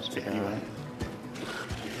 Try not to Speak die. anyway.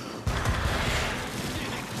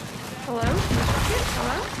 Hello?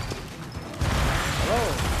 Hello? Hello?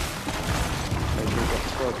 Maybe we've got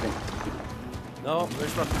broken. No,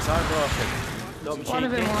 this rockets are broken. Don't be One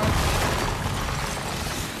of them cheeky. was.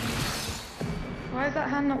 Why is that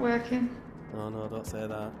hand not working? Oh no, don't say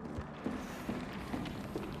that.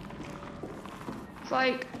 It's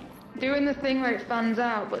like doing the thing where it fans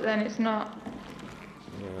out, but then it's not.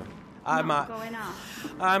 Yeah. I not going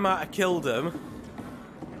off. might have killed them,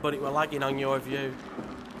 but it were lagging on your view.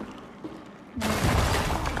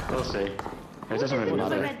 We'll see. It doesn't really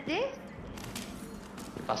There's a matter. red disc.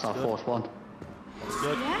 That's our fourth one. That's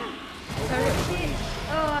good. Yeah. Oh shit.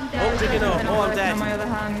 Oh, I'm Oh, dead. Juggernaut. And Oh, I'm working dead. On my other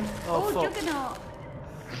hand. Oh, Oh, fuck. Juggernaut.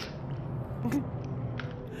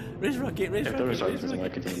 Wrist rocket, wrist If rocket, the result wrist doesn't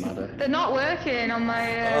rocket. work, it doesn't matter. They're not working on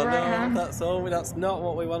my Oh right no, hand. that's not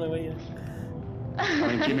what we want to hear. I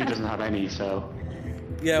mean, Jimmy doesn't have any, so...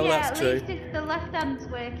 Yeah, well, Yeah, that's at true. least if the left hand's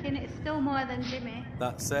working, it's still more than Jimmy.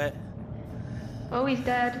 That's it. Oh, he's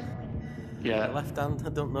dead. The Yeah, left hand, I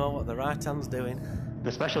don't know what the right hand's doing.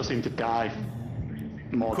 the specials seem to die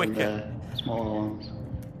more Quicker. than the smaller ones.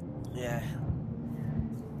 Yeah.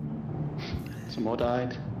 Some more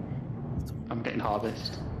died. I'm getting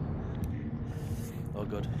harvest. Oh,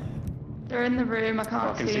 good. They're in the room. I Oh, can't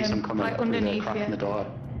I can see them. some coming Like through the underneath crack in the you. door.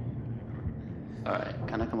 Alright,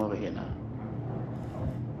 can I come over here now?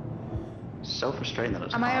 So frustrating that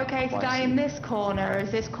it's Am I hard okay to twice die in and this corner, or is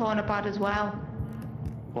this corner bad as well?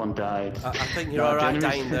 One died. I think you're No, alright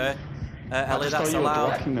genuinely- dying there. I Ellie, just thought that's you were allowed.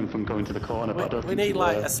 blocking them from going to the corner, but I don't We think need, you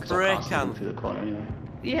like, were, a 'cause I spray can't see them can. through the corner anyway.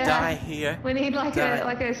 Yeah. Die here. We need like Die.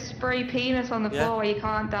 a spray penis on the Yeah. floor where you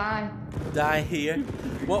can't die. Die here.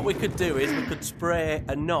 What we could do is we could spray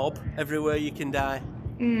a knob everywhere you can die.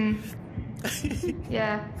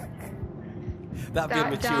 Yeah. That'd be a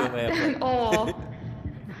mature way of it. Or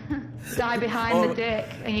die behind Or- the dick,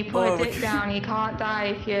 and you put or a we dick could- down. You can't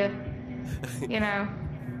die if you know.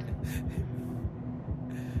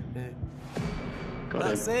 Got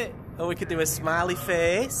That's him. it. Or we could do a smiley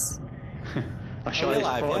face. I shot we his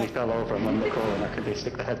alive, foot and yeah? he fell over and went the corner and I could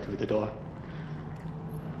stick the head through the door.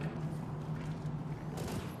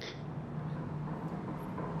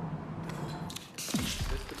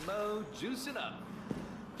 Mr. Mo, juicing up.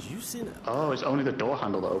 Juicing it. Oh, it's only the door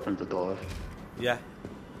handle that opens the door. Yeah.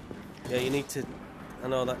 Yeah, you need to... I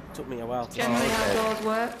know that took me a while to... Generally, okay. how doors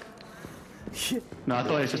work. No, I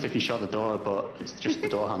thought it was just if you shut the door, but it's just the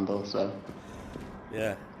door handle, so...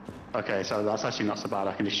 Yeah. Okay, so that's actually not so bad.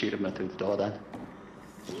 I can just shoot him through the door then.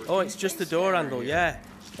 Oh, it's just the door handle, yeah.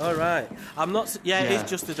 Alright. I'm not... Yeah, it Yeah. is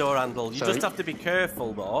just the door handle. You So- just have to be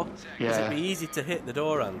careful, though. Because Yeah. it'd be easy to hit the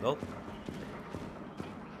door handle.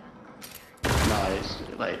 No, it's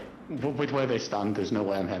like... With where they stand, there's no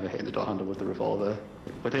way I'm ever hitting the door handle with the revolver.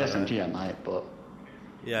 With the SMG I might, but...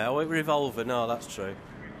 Yeah, oh, with revolver, no, that's true.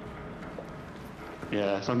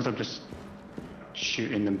 Yeah, as long as I'm just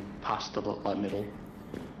shooting them past the like middle.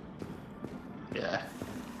 Yeah.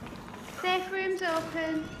 Safe room's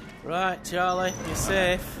open. Right, Charlie, you're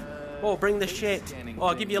safe. Oh, bring the shit. Oh,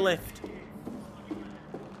 I'll give you a lift.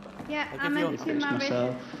 Yeah, I'll I'm give you a- emptying Fix my wrist.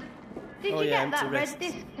 myself. Did Oh, you yeah, get that empty red wrists.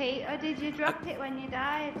 disc, Pete, or did you drop it when you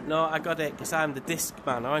died? No, I got it, because I'm the disc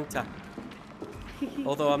man, aren't I?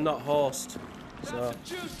 Although I'm not host. So...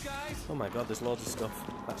 Juice, guys. Oh my god, there's loads of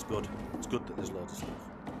stuff. That's good. It's good that there's loads of stuff.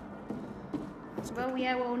 Well,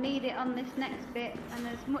 yeah, we'll need it on this next bit, and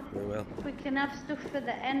as much We will. we can have stuff for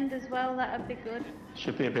the end as well. That'd be good.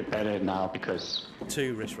 Should be a bit better now because...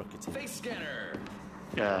 2 wrist rocketing. Face scanner.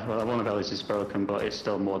 Yeah, well, one of Ellie's is broken, but it's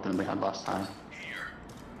still more than we had last time.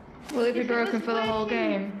 Will it be If broken was for the whole working-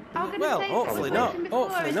 game? I was gonna Well, say, if it hopefully was not. working before,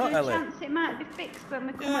 Hopefully is not, there a Ellie. chance it might be fixed when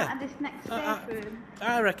we come Yeah. out of this next I- safe room?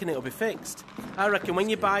 I reckon it'll be fixed. I reckon when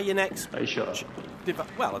you buy your next... Are you sure?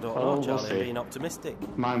 Well, I don't Oh, know, we'll Charlie, I'm see. being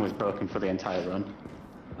optimistic. Mine was broken for the entire run.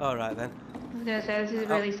 Alright then. I was gonna say this is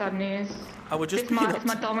really sad news. I would just It's my, being it's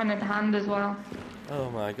my dominant hand as well. Oh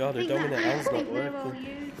my god, I her think dominant hand's I not think they're all working.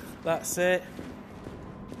 used. That's it.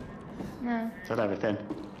 No. Is that everything?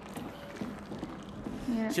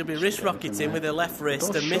 Yeah. She'll be wrist rocketing with her left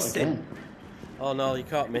wrist Door's and shut missing. again. Oh no, you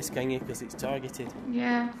can't miss, can you? Because it's targeted.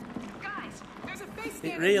 Yeah. Guys, there's a face It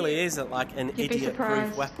scanner really here. is like an You'd be idiot-proof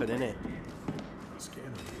surprised. weapon, isn't it? Scanner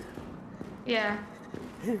here.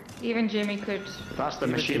 Yeah. Even Jimmy could That's the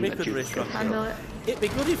Even machine Jimmy that could Duke wrist could rocket. handle it. It'd be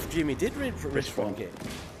good if Jimmy did wrist one. rocket.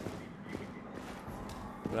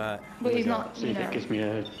 Right. But here he's we go. not, See you if know. it gives me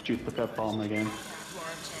a duplicate bomb again.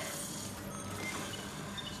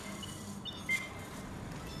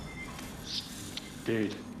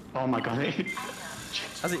 Dude. Oh my god.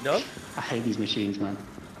 Has it done? I hate these machines, man.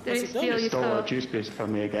 Did What's it it done? steal your Stole our stuff? juice boost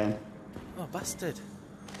from me again. Oh, bastard.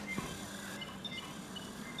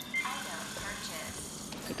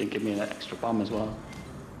 It did give me an extra bomb as well.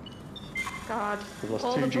 God. We've lost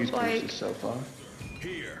All 2 the juice like, boosters so far.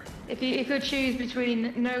 Here. if you could choose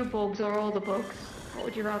between no bugs or all the bugs, what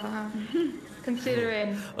would you rather have?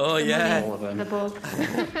 Considering Oh, the yeah. money, All of them. the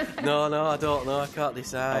bugs. No, I don't know. I can't I will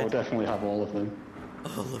decide. definitely have all of them.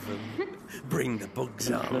 All of them. Bring the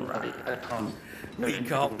bugs on. We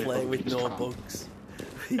can't play with no bugs.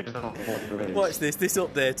 Watch this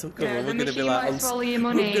update will come and we're going to be like on, we're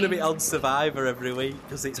going to be on Survivor every week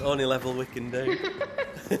because it's only level we can do.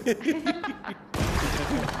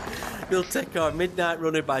 We'll take our midnight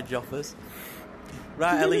runner badge offers.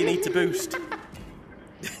 Right, Ellie, you need to boost.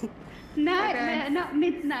 Nightmare, not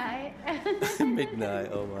midnight. Midnight,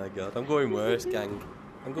 oh my god. I'm going worse, gang.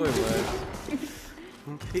 I'm going worse.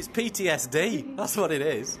 It's PTSD, that's what it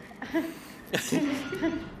is.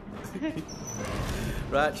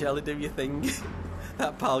 Right, Charlie, do your thing.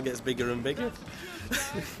 That pile gets bigger and bigger.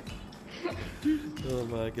 Oh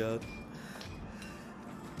my god.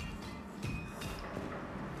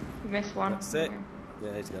 You missed one. That's it.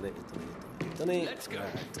 Yeah, he's got it. He's done it. Let's go.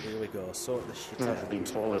 Right, here we go. Sort the shit out.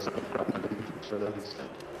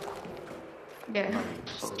 Yeah.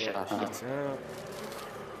 Sort the shit out.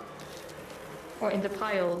 What, into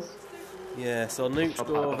piles? Yeah, so nukes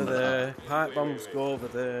go over there, pipe bombs go over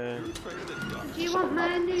there. Do you want my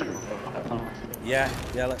nuke? Yeah,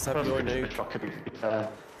 let's have your nuke.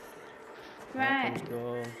 Right.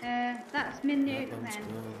 Go. That's my nuke Go then.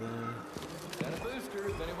 there. Got a booster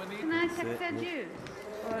if anyone needs Can I take their juice?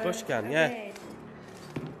 Or Of course you can, a yeah. raid?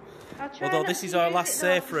 I'll try Although not this to is our use last it though,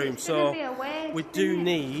 safe 'cause room, it's gonna so be a waste, we do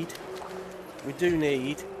innit?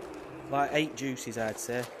 need like 8 juices, I'd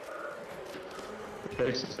say.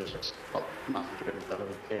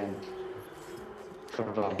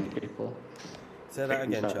 Say that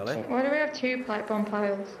again, Charlie. Why do we have 2 pipe bomb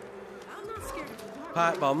piles?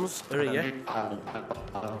 Pipe bombs are here.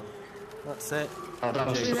 That's it. Do they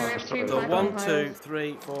have 2 So pipe bomb 1, piles? 2,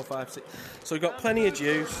 3, 4, 5, 6. So we've got plenty of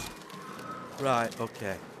juice. Right,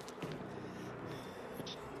 okay.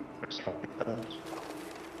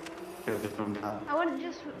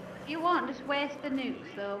 You won't just waste the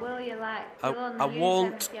nukes though, will you? Like, I you'll only use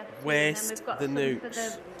won't them if you have to, and then waste we've got the some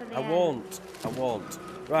nukes. For the I end. won't.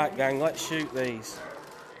 Right, gang, let's shoot these.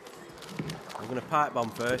 I'm going to pipe bomb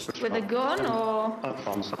first. With a gun or?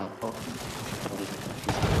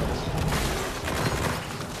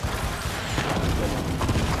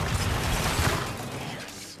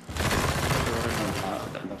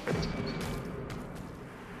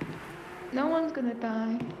 No one's gonna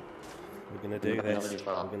die. We're going to do this.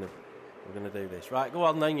 We're going to do this. Right, go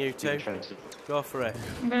on then, you two. Go for it.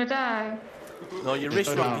 I'm gonna die. No, you're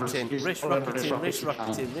wrist rocketing. Wrist rocketing. Wrist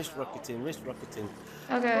rocketing. Wrist rocketing. Wrist rocketing.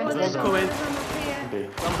 Okay. There's one coming.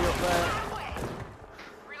 Zombie up there.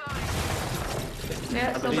 Yeah,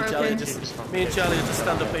 it's still Me and Charlie broken. me and Charlie will just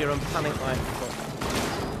stand up here and panic like fuck.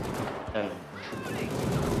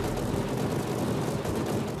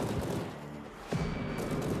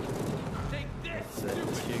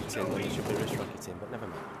 Shooting, well, you should be wrist rocketing, but never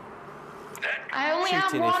mind. I only have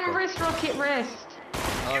Shooting is one good. wrist rocket wrist.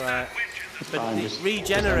 Alright. But it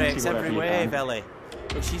regenerates every wave, Ellie.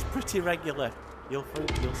 But she's pretty regular. You'll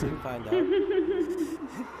soon find out.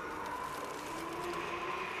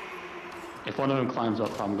 If one of them climbs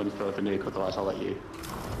up, I'm going to throw the nuke, otherwise I'll let you.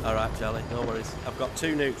 Alright, Charlie, no worries. I've got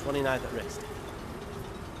 2 nukes, one in either wrist.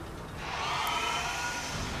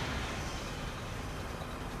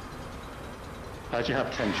 I actually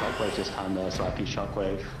have 10 shockwaves this time though, so I can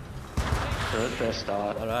shockwave. First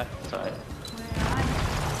start. Alright. Sorry.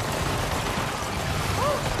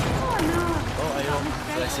 Oh no! Oh, are you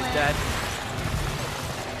up? This is dead.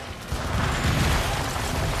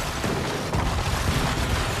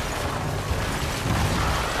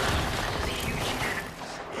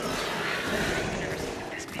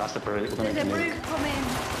 That's the brute. We're going There's to a nuke. brute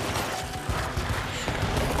coming.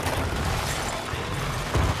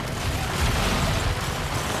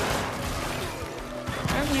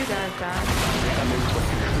 Don't you guys die?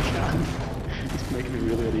 It's making me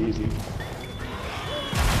really uneasy.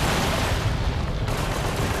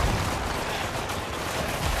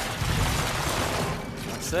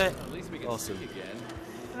 That's it. At least we can Awesome. speak again.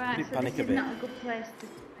 Right, Didn't so panic this a is bit. not a good place to...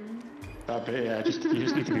 That bit, yeah, you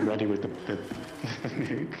just need to be ready with the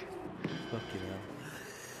nuke. Fucking hell.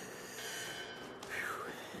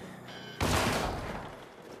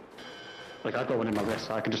 Like, I've got one in my wrist,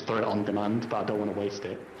 so I can just throw it on demand, but I don't want to waste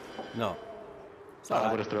it. No. It's So I would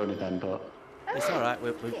alright. have thrown it then, but It's alright,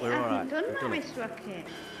 we're I alright. haven't done We've my done it. wrist rocket.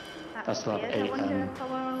 That's about weird. 8, I wonder if I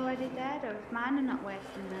were already dead or if mine are not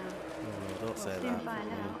working now. No, don't say We'll that. soon find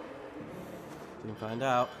out. Soon find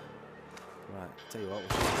out. Right, tell you what, we'll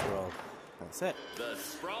shoot the sprawl. That's it. The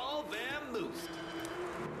sprawl them loose.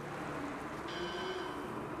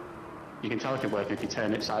 you can tell if it works if you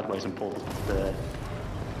turn it sideways and pull the...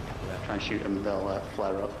 Try and shoot them, they'll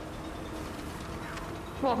flare up.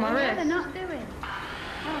 What, my What are they wrist? not doing?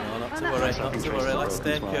 No, not to that worry, was- not to worry. Let's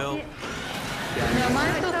stay cool. Yeah. No,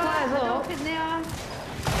 mine still flies I don't up. think they are.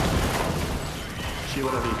 Shoot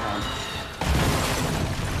whatever you can.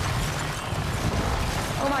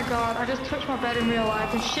 Oh my god, I just touched my bed in real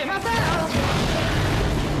life and shit myself!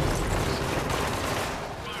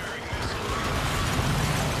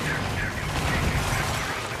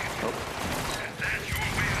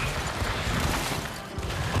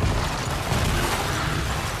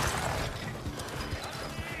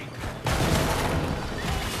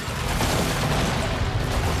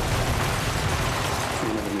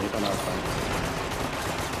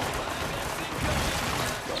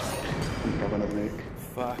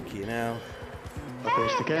 Fuck you now. I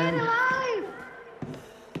burst again. Alive!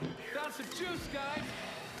 Found some juice, guys.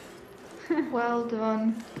 Well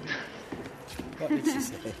done. What did she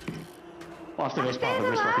say? Well, after those part of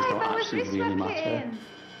the Stayed wrist rockets alive, I don't was actually wrist really matter. rocketing.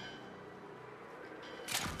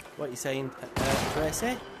 What are you saying,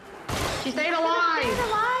 Tracy? She stayed Stayed alive!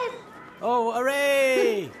 alive! Oh,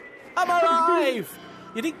 hooray! I'm alive!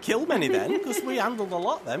 You didn't kill many then, because we handled a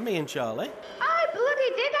lot then, me and Charlie. I bloody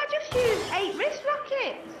did, I just used 8 wrist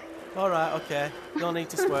rockets. Alright, okay. No need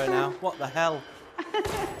to swear now. What the hell?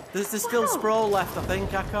 There's still sprawl left, I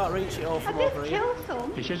think. I can't reach it all I from did over here. kill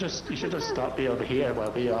some. You should just stop be over here where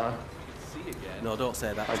we are. No, don't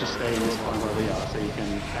say that. I just stay in this one where we are so you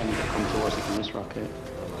can end up come towards it from this rocket.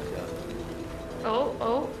 Oh my god.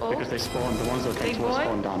 Oh. Because they spawn, the ones that came Big towards boy?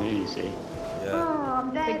 spawn down here, you see. Yeah. Oh,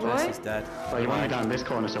 I'm dead. Big boy. Tracy's dead. Well, you want to go down this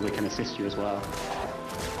corner so we can assist you as well.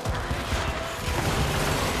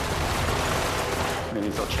 And then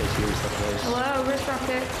they'll chase you instead of those. Hello, wrist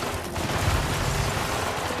rocket.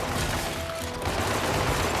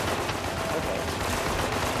 Okay.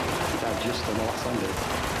 That's just the last ended.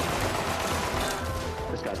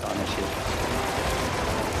 This guy's got an issue.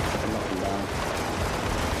 I'm knocking down.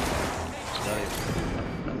 Right.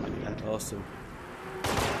 No, I'm dead. Awesome.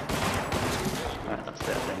 Right, that's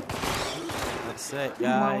it, I think. That's it,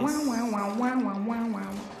 guys.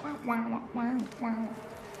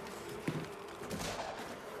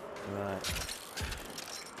 Right.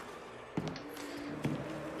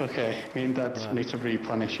 Okay, me and Dad need to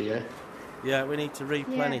replenish here. Yeah, we need to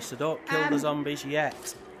replenish, so don't kill the zombies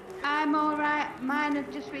yet. I'm alright, mine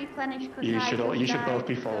have just replenished because You should both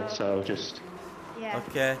be full, so just Yeah.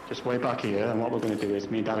 Okay. Just wait back here, and what we're going to do is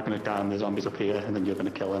me and Dad are going to down the zombies up here, and then you're going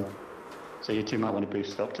to kill them. So you two might want to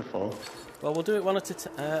boost up to full. Well, we'll do it one at a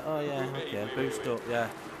time. Oh, yeah, okay. Boost up, yeah.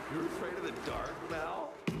 You're afraid of the dark now?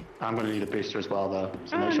 I'm going to need a booster as well, though,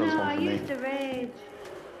 so Oh make sure there's no, one I for me. used a rage.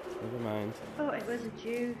 Never mind. Thought it was a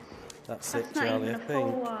juice. That's That's it, not Charlie. I even a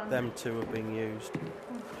full think one. them two are being used.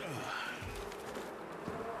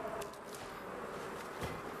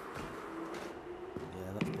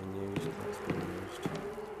 Yeah, that's been used. That's been used.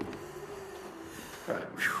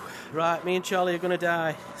 Right. Right, me and Charlie are going to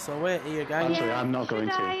die. So wait here, gang. Actually, I'm not going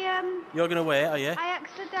Should to. You're going to wait, are you? I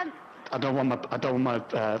accident. I don't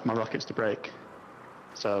want my rockets to break.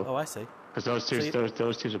 So. Oh, I see. Because those two, So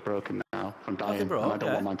those two are broken now from dying, broke, and I don't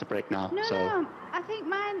okay. want mine to break now. No, so. no, I think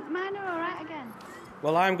mine are alright again.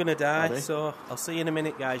 Well, I'm going to die, they? so I'll see you in a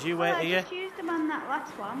minute, guys. You Well, wait I here. just used them on that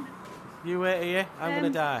last one. You wait here. I'm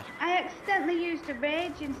going to die. I accidentally used a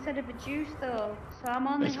rage instead of a juice though, so I'm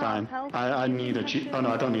only It's half fine. health. I need a juice. Oh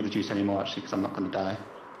no, I don't need a juice anymore actually, because I'm not going to die.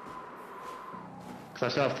 Because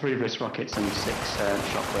I still have 3 wrist rockets and 6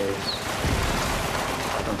 shockwaves.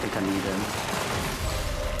 I don't think I need them.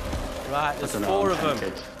 Right, there's I don't know, 4 I'm of them.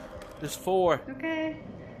 tempted. There's 4. Okay.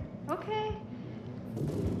 Okay.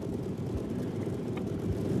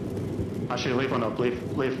 Actually, leave one up.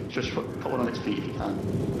 Leave. Just put one on its feet if you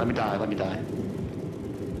can. Let me die.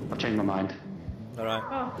 I've changed my mind. Alright.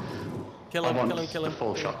 Oh. Kill I him, want kill him, kill the him.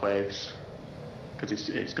 full shockwaves because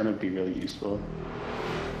it's going to be really useful.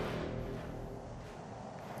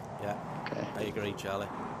 Yeah, Okay. I agree, Charlie.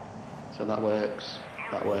 So that works.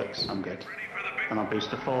 That works. I'm good. And I'll boost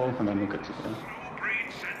to full, and then we're good to go.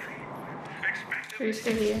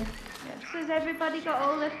 Booster here. So has everybody got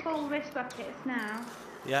all their full wrist rockets now?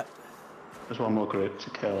 Yep. There's one more group to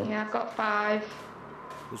kill. Yeah, I've got 5.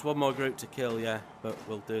 There's one more group to kill, yeah, but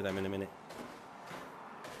we'll do them in a minute.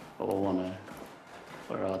 But we'll want to.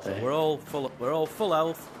 Where are they? We're all full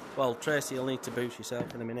health. Well, Tracy, you'll need to boost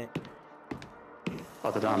yourself in a minute.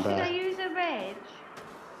 Oh, they're down Should I there. use a rage?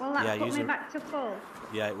 Will that Yeah, put use me a- back to full?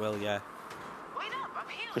 Yeah, it will, yeah. Wait up, I'm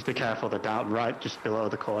healing. Just be careful. They're down right just below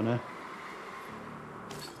the corner.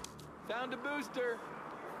 Found a booster.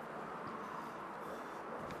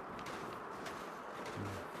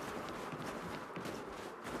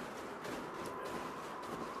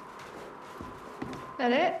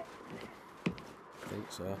 That it? I think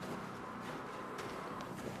so.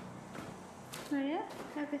 Oh yeah?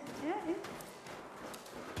 Everything, yeah.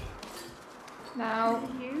 Now,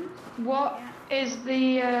 what is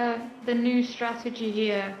the new strategy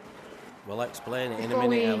here? We'll explain it in a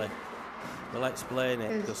minute, Ellie. We'll explain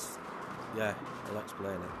it, because... Yeah, we'll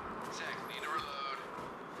explain it. Zach, need to reload.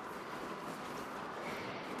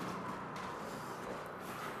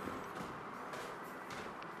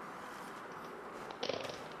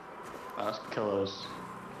 That's killers.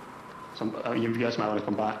 You guys might want to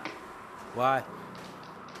come back. Why?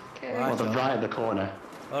 Okay. Well, they're right at the corner.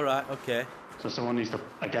 Alright, okay. So someone needs to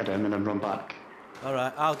get him and then run back.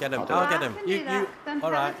 Alright, I'll get him. I'll get him. You.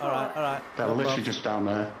 Alright. They're literally just down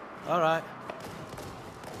there. Alright.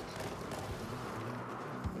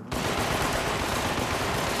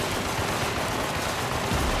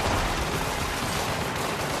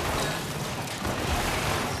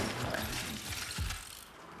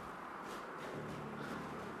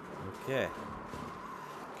 Okay.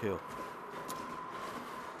 Cool.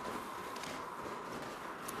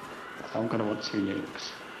 I'm gonna want 2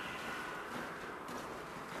 nukes.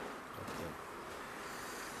 Okay.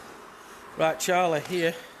 Right, Charlie,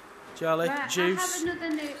 here. Charlie, Right, juice. I have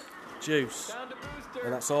another nuke. Juice. Down to booster.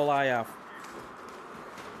 And that's all I have.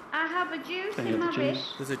 I have a juice Then in you my have the wrist.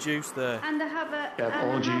 juice. There's a juice there. And I have a... Yeah,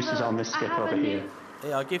 and all I juice have is a- on this I skip have over a here. nuke.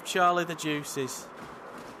 Yeah, I'll give Charlie the juices.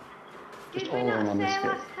 Just Did we all not on this say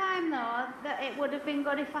skip. last time though that it would have been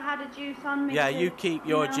good if I had a juice on me? Yeah, to, you keep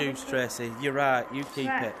your know, juice, because- Tracy. You're right, you keep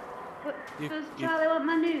Right. it. But You- does you- Charlie want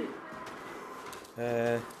my nuke?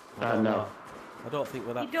 I don't no. know. I don't think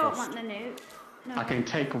we're that You don't fussed. want the nuke? No. I can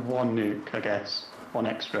take 1 nuke, I guess. 1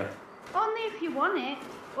 extra. Only if you want it.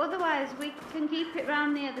 Otherwise, we can keep it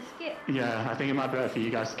round near the skip. Yeah, I think it might be better for you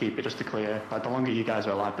guys to keep it just to clear. Like, the longer you guys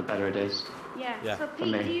are alive, the better it is. Yeah. Yeah, So, for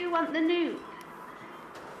Pete, me. do you want the nuke?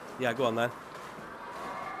 Yeah, go on then.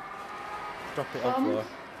 Drop it on floor.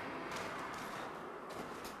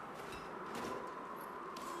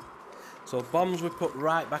 So bombs we put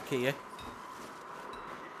right back here.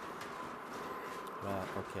 Right,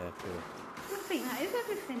 okay, cool. I think that is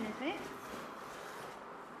everything, is it?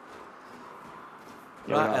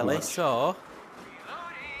 Yeah, Right, not Ellie, much. so...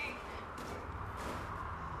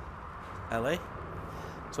 Ellie?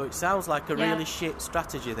 So it sounds like a Yeah. really shit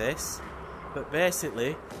strategy, this. But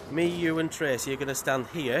basically, me, you and Tracy are going to stand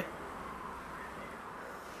here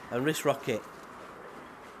and wrist rocket.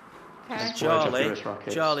 Okay.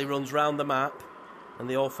 Charlie runs round the map and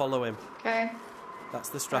they all follow him. Okay. That's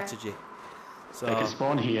the strategy. So They can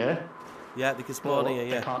spawn here, yeah, they can spawn but here,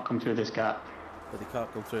 yeah, they can't come through this gap. but they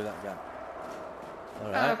can't come through that gap. All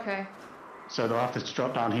Oh, right, okay. So they'll have to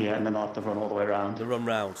drop down here and then they'll have to run all the way around. they run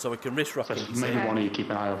round, so we can wrist So rocket. just you see. maybe Okay. one of you keep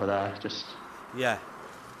an eye over there, Yeah,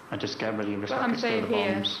 and just get ready and just But I'm rockets through safe the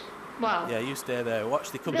here. bombs. Well, yeah, you stay there.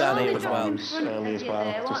 Watch, they come They'll down only here as drop well. in front Early of as you well,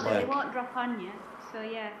 there, just won't they? like- They won't drop on you. So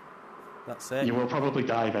yeah. That's it. You will probably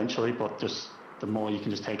die eventually, but just the more you can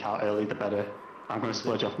just take out early, the better. I'm going to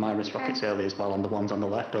splurge off my wrist rockets early as well on the ones on the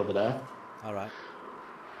left over there. All right.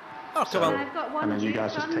 Oh, So- come on. I've got one And then you juice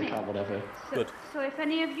guys just on take me. out whatever. So, Good. So if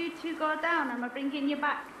any of you two go down, am I bringing you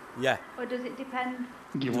back? Yeah. Or does it depend?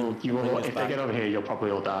 You will, Bring us if back. they get over here, you'll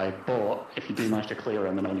probably all die. But if you do manage to clear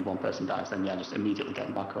them and only one person dies, then yeah, just immediately get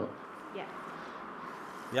them back up. Yeah.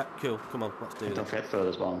 Yeah, cool. Come on, let's do And don't this. forget to throw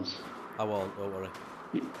those bombs. I won't, don't worry.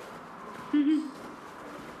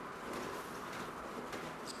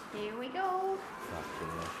 Here we go.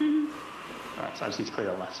 Fucking hell. Alright, so I just need to clear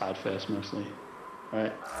the left side first, mostly.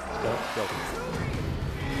 Alright, let's go. Go.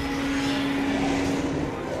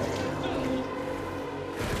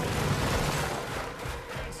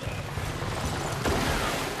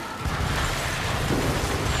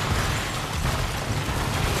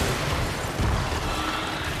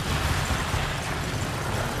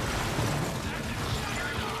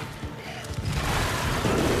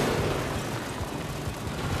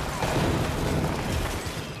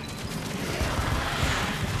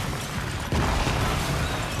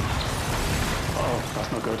 Oh,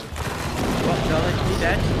 that's not good. What, Charlie? You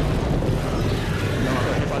dead? No, I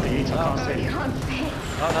got hit by the heat, I can't see. can't see.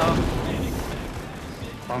 Oh no.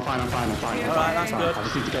 I'm fine. Alright, that's good. I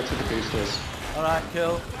just need to get to the boosters. Alright,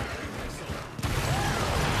 cool.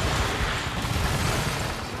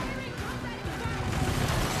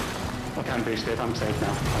 I can boost it, I'm safe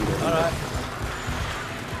now. I'm good. Alright.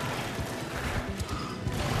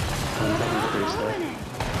 I'm getting the booster. Oh, innit?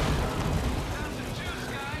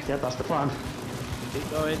 Yeah, that's the plan. Keep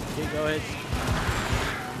going, keep going.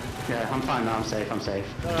 Yeah, I'm fine now, I'm safe.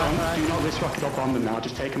 Alright. Do not risk rocket up on them now,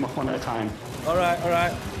 just take them off one at a time. Alright. One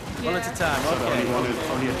at Yeah. a time, So that okay.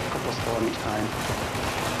 only a couple spawn each time.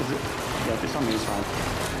 Yeah, this on me is fine.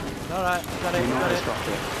 Alright, got Do it, not got risk it.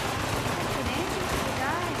 rocket. It's an agency,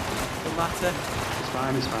 guys. Doesn't matter. Just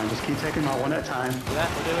fine, it's fine. Just keep taking them out one at a time. Yeah,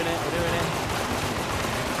 we're doing it, we're doing it.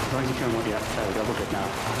 As long as you can, yeah, there we go, we're good now.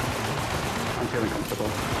 I'm feeling comfortable.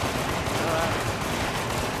 Alright.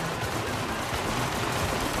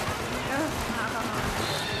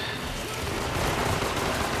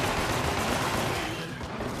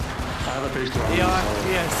 I have a booster on.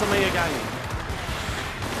 Yeah, some of you gang.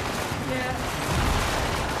 Yeah.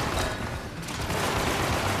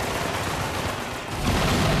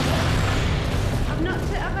 Have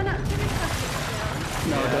I not to this rocket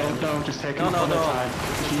No, don't, just take them one at a time.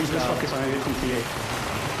 If you use this rocket, I'm going to come to you.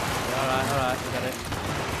 Alright, we got it.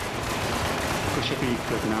 We should be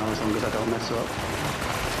good now as long as I don't mess up.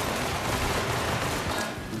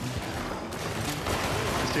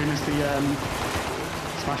 As soon as the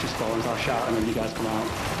smasher spawns, I'll shout and then you guys come out.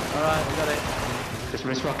 Alright, we got it. Just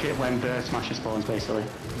wrist rocket when the smasher spawns, basically.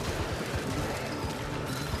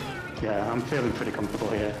 Yeah, I'm feeling pretty comfortable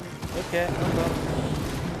here. Okay, no problem.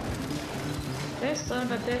 This son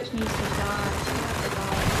of a bitch needs to die.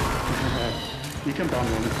 You can bomb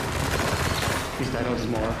him. He's dead, or there's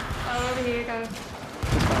more. Oh, over here you go.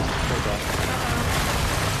 This guy's dead.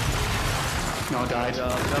 No, died. Oh,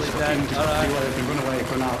 Just dead. fucking, Alright. run away,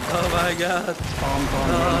 run out. Oh my god. Bomb, Oh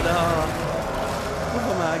run. no.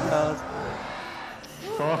 Oh my god.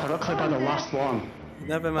 Fuck, I got clipped on the last one.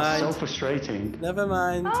 Never That's mind. so frustrating. Never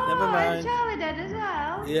mind. Oh, Never and mind. Charlie dead as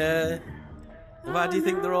well. Yeah. Why do you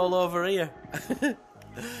think they're all over here?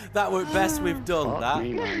 That was best we've done. Fuck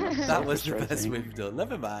me, man. That's That so was the best frustrating. we've done.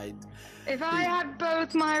 Never mind. If I had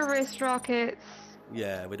both my wrist rockets.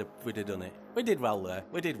 Yeah, we'd have done it. We did well there.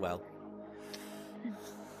 We did well.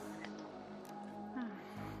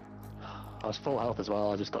 I was full health as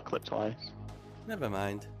well, I just got clipped twice. Never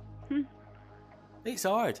mind. It's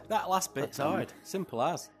hard. That last bit's hard. Simple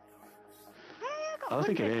as. I don't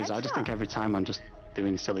think it is, I just think every time I'm just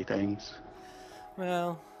doing silly things.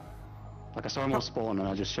 Well, Like I saw him all spawn and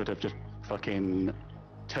I just should have just fucking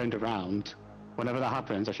turned around. Whenever that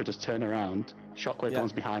happens, I should just turn around, shockwave the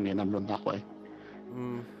ones behind me and then run that way.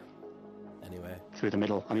 Anyway. Through the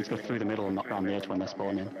middle. I need to go through the middle and not round the edge when they're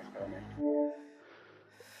spawning.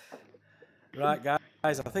 Right, guys.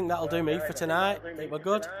 I think that'll do me for tonight. Think we're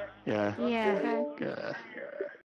good? Yeah. Yeah. Yeah.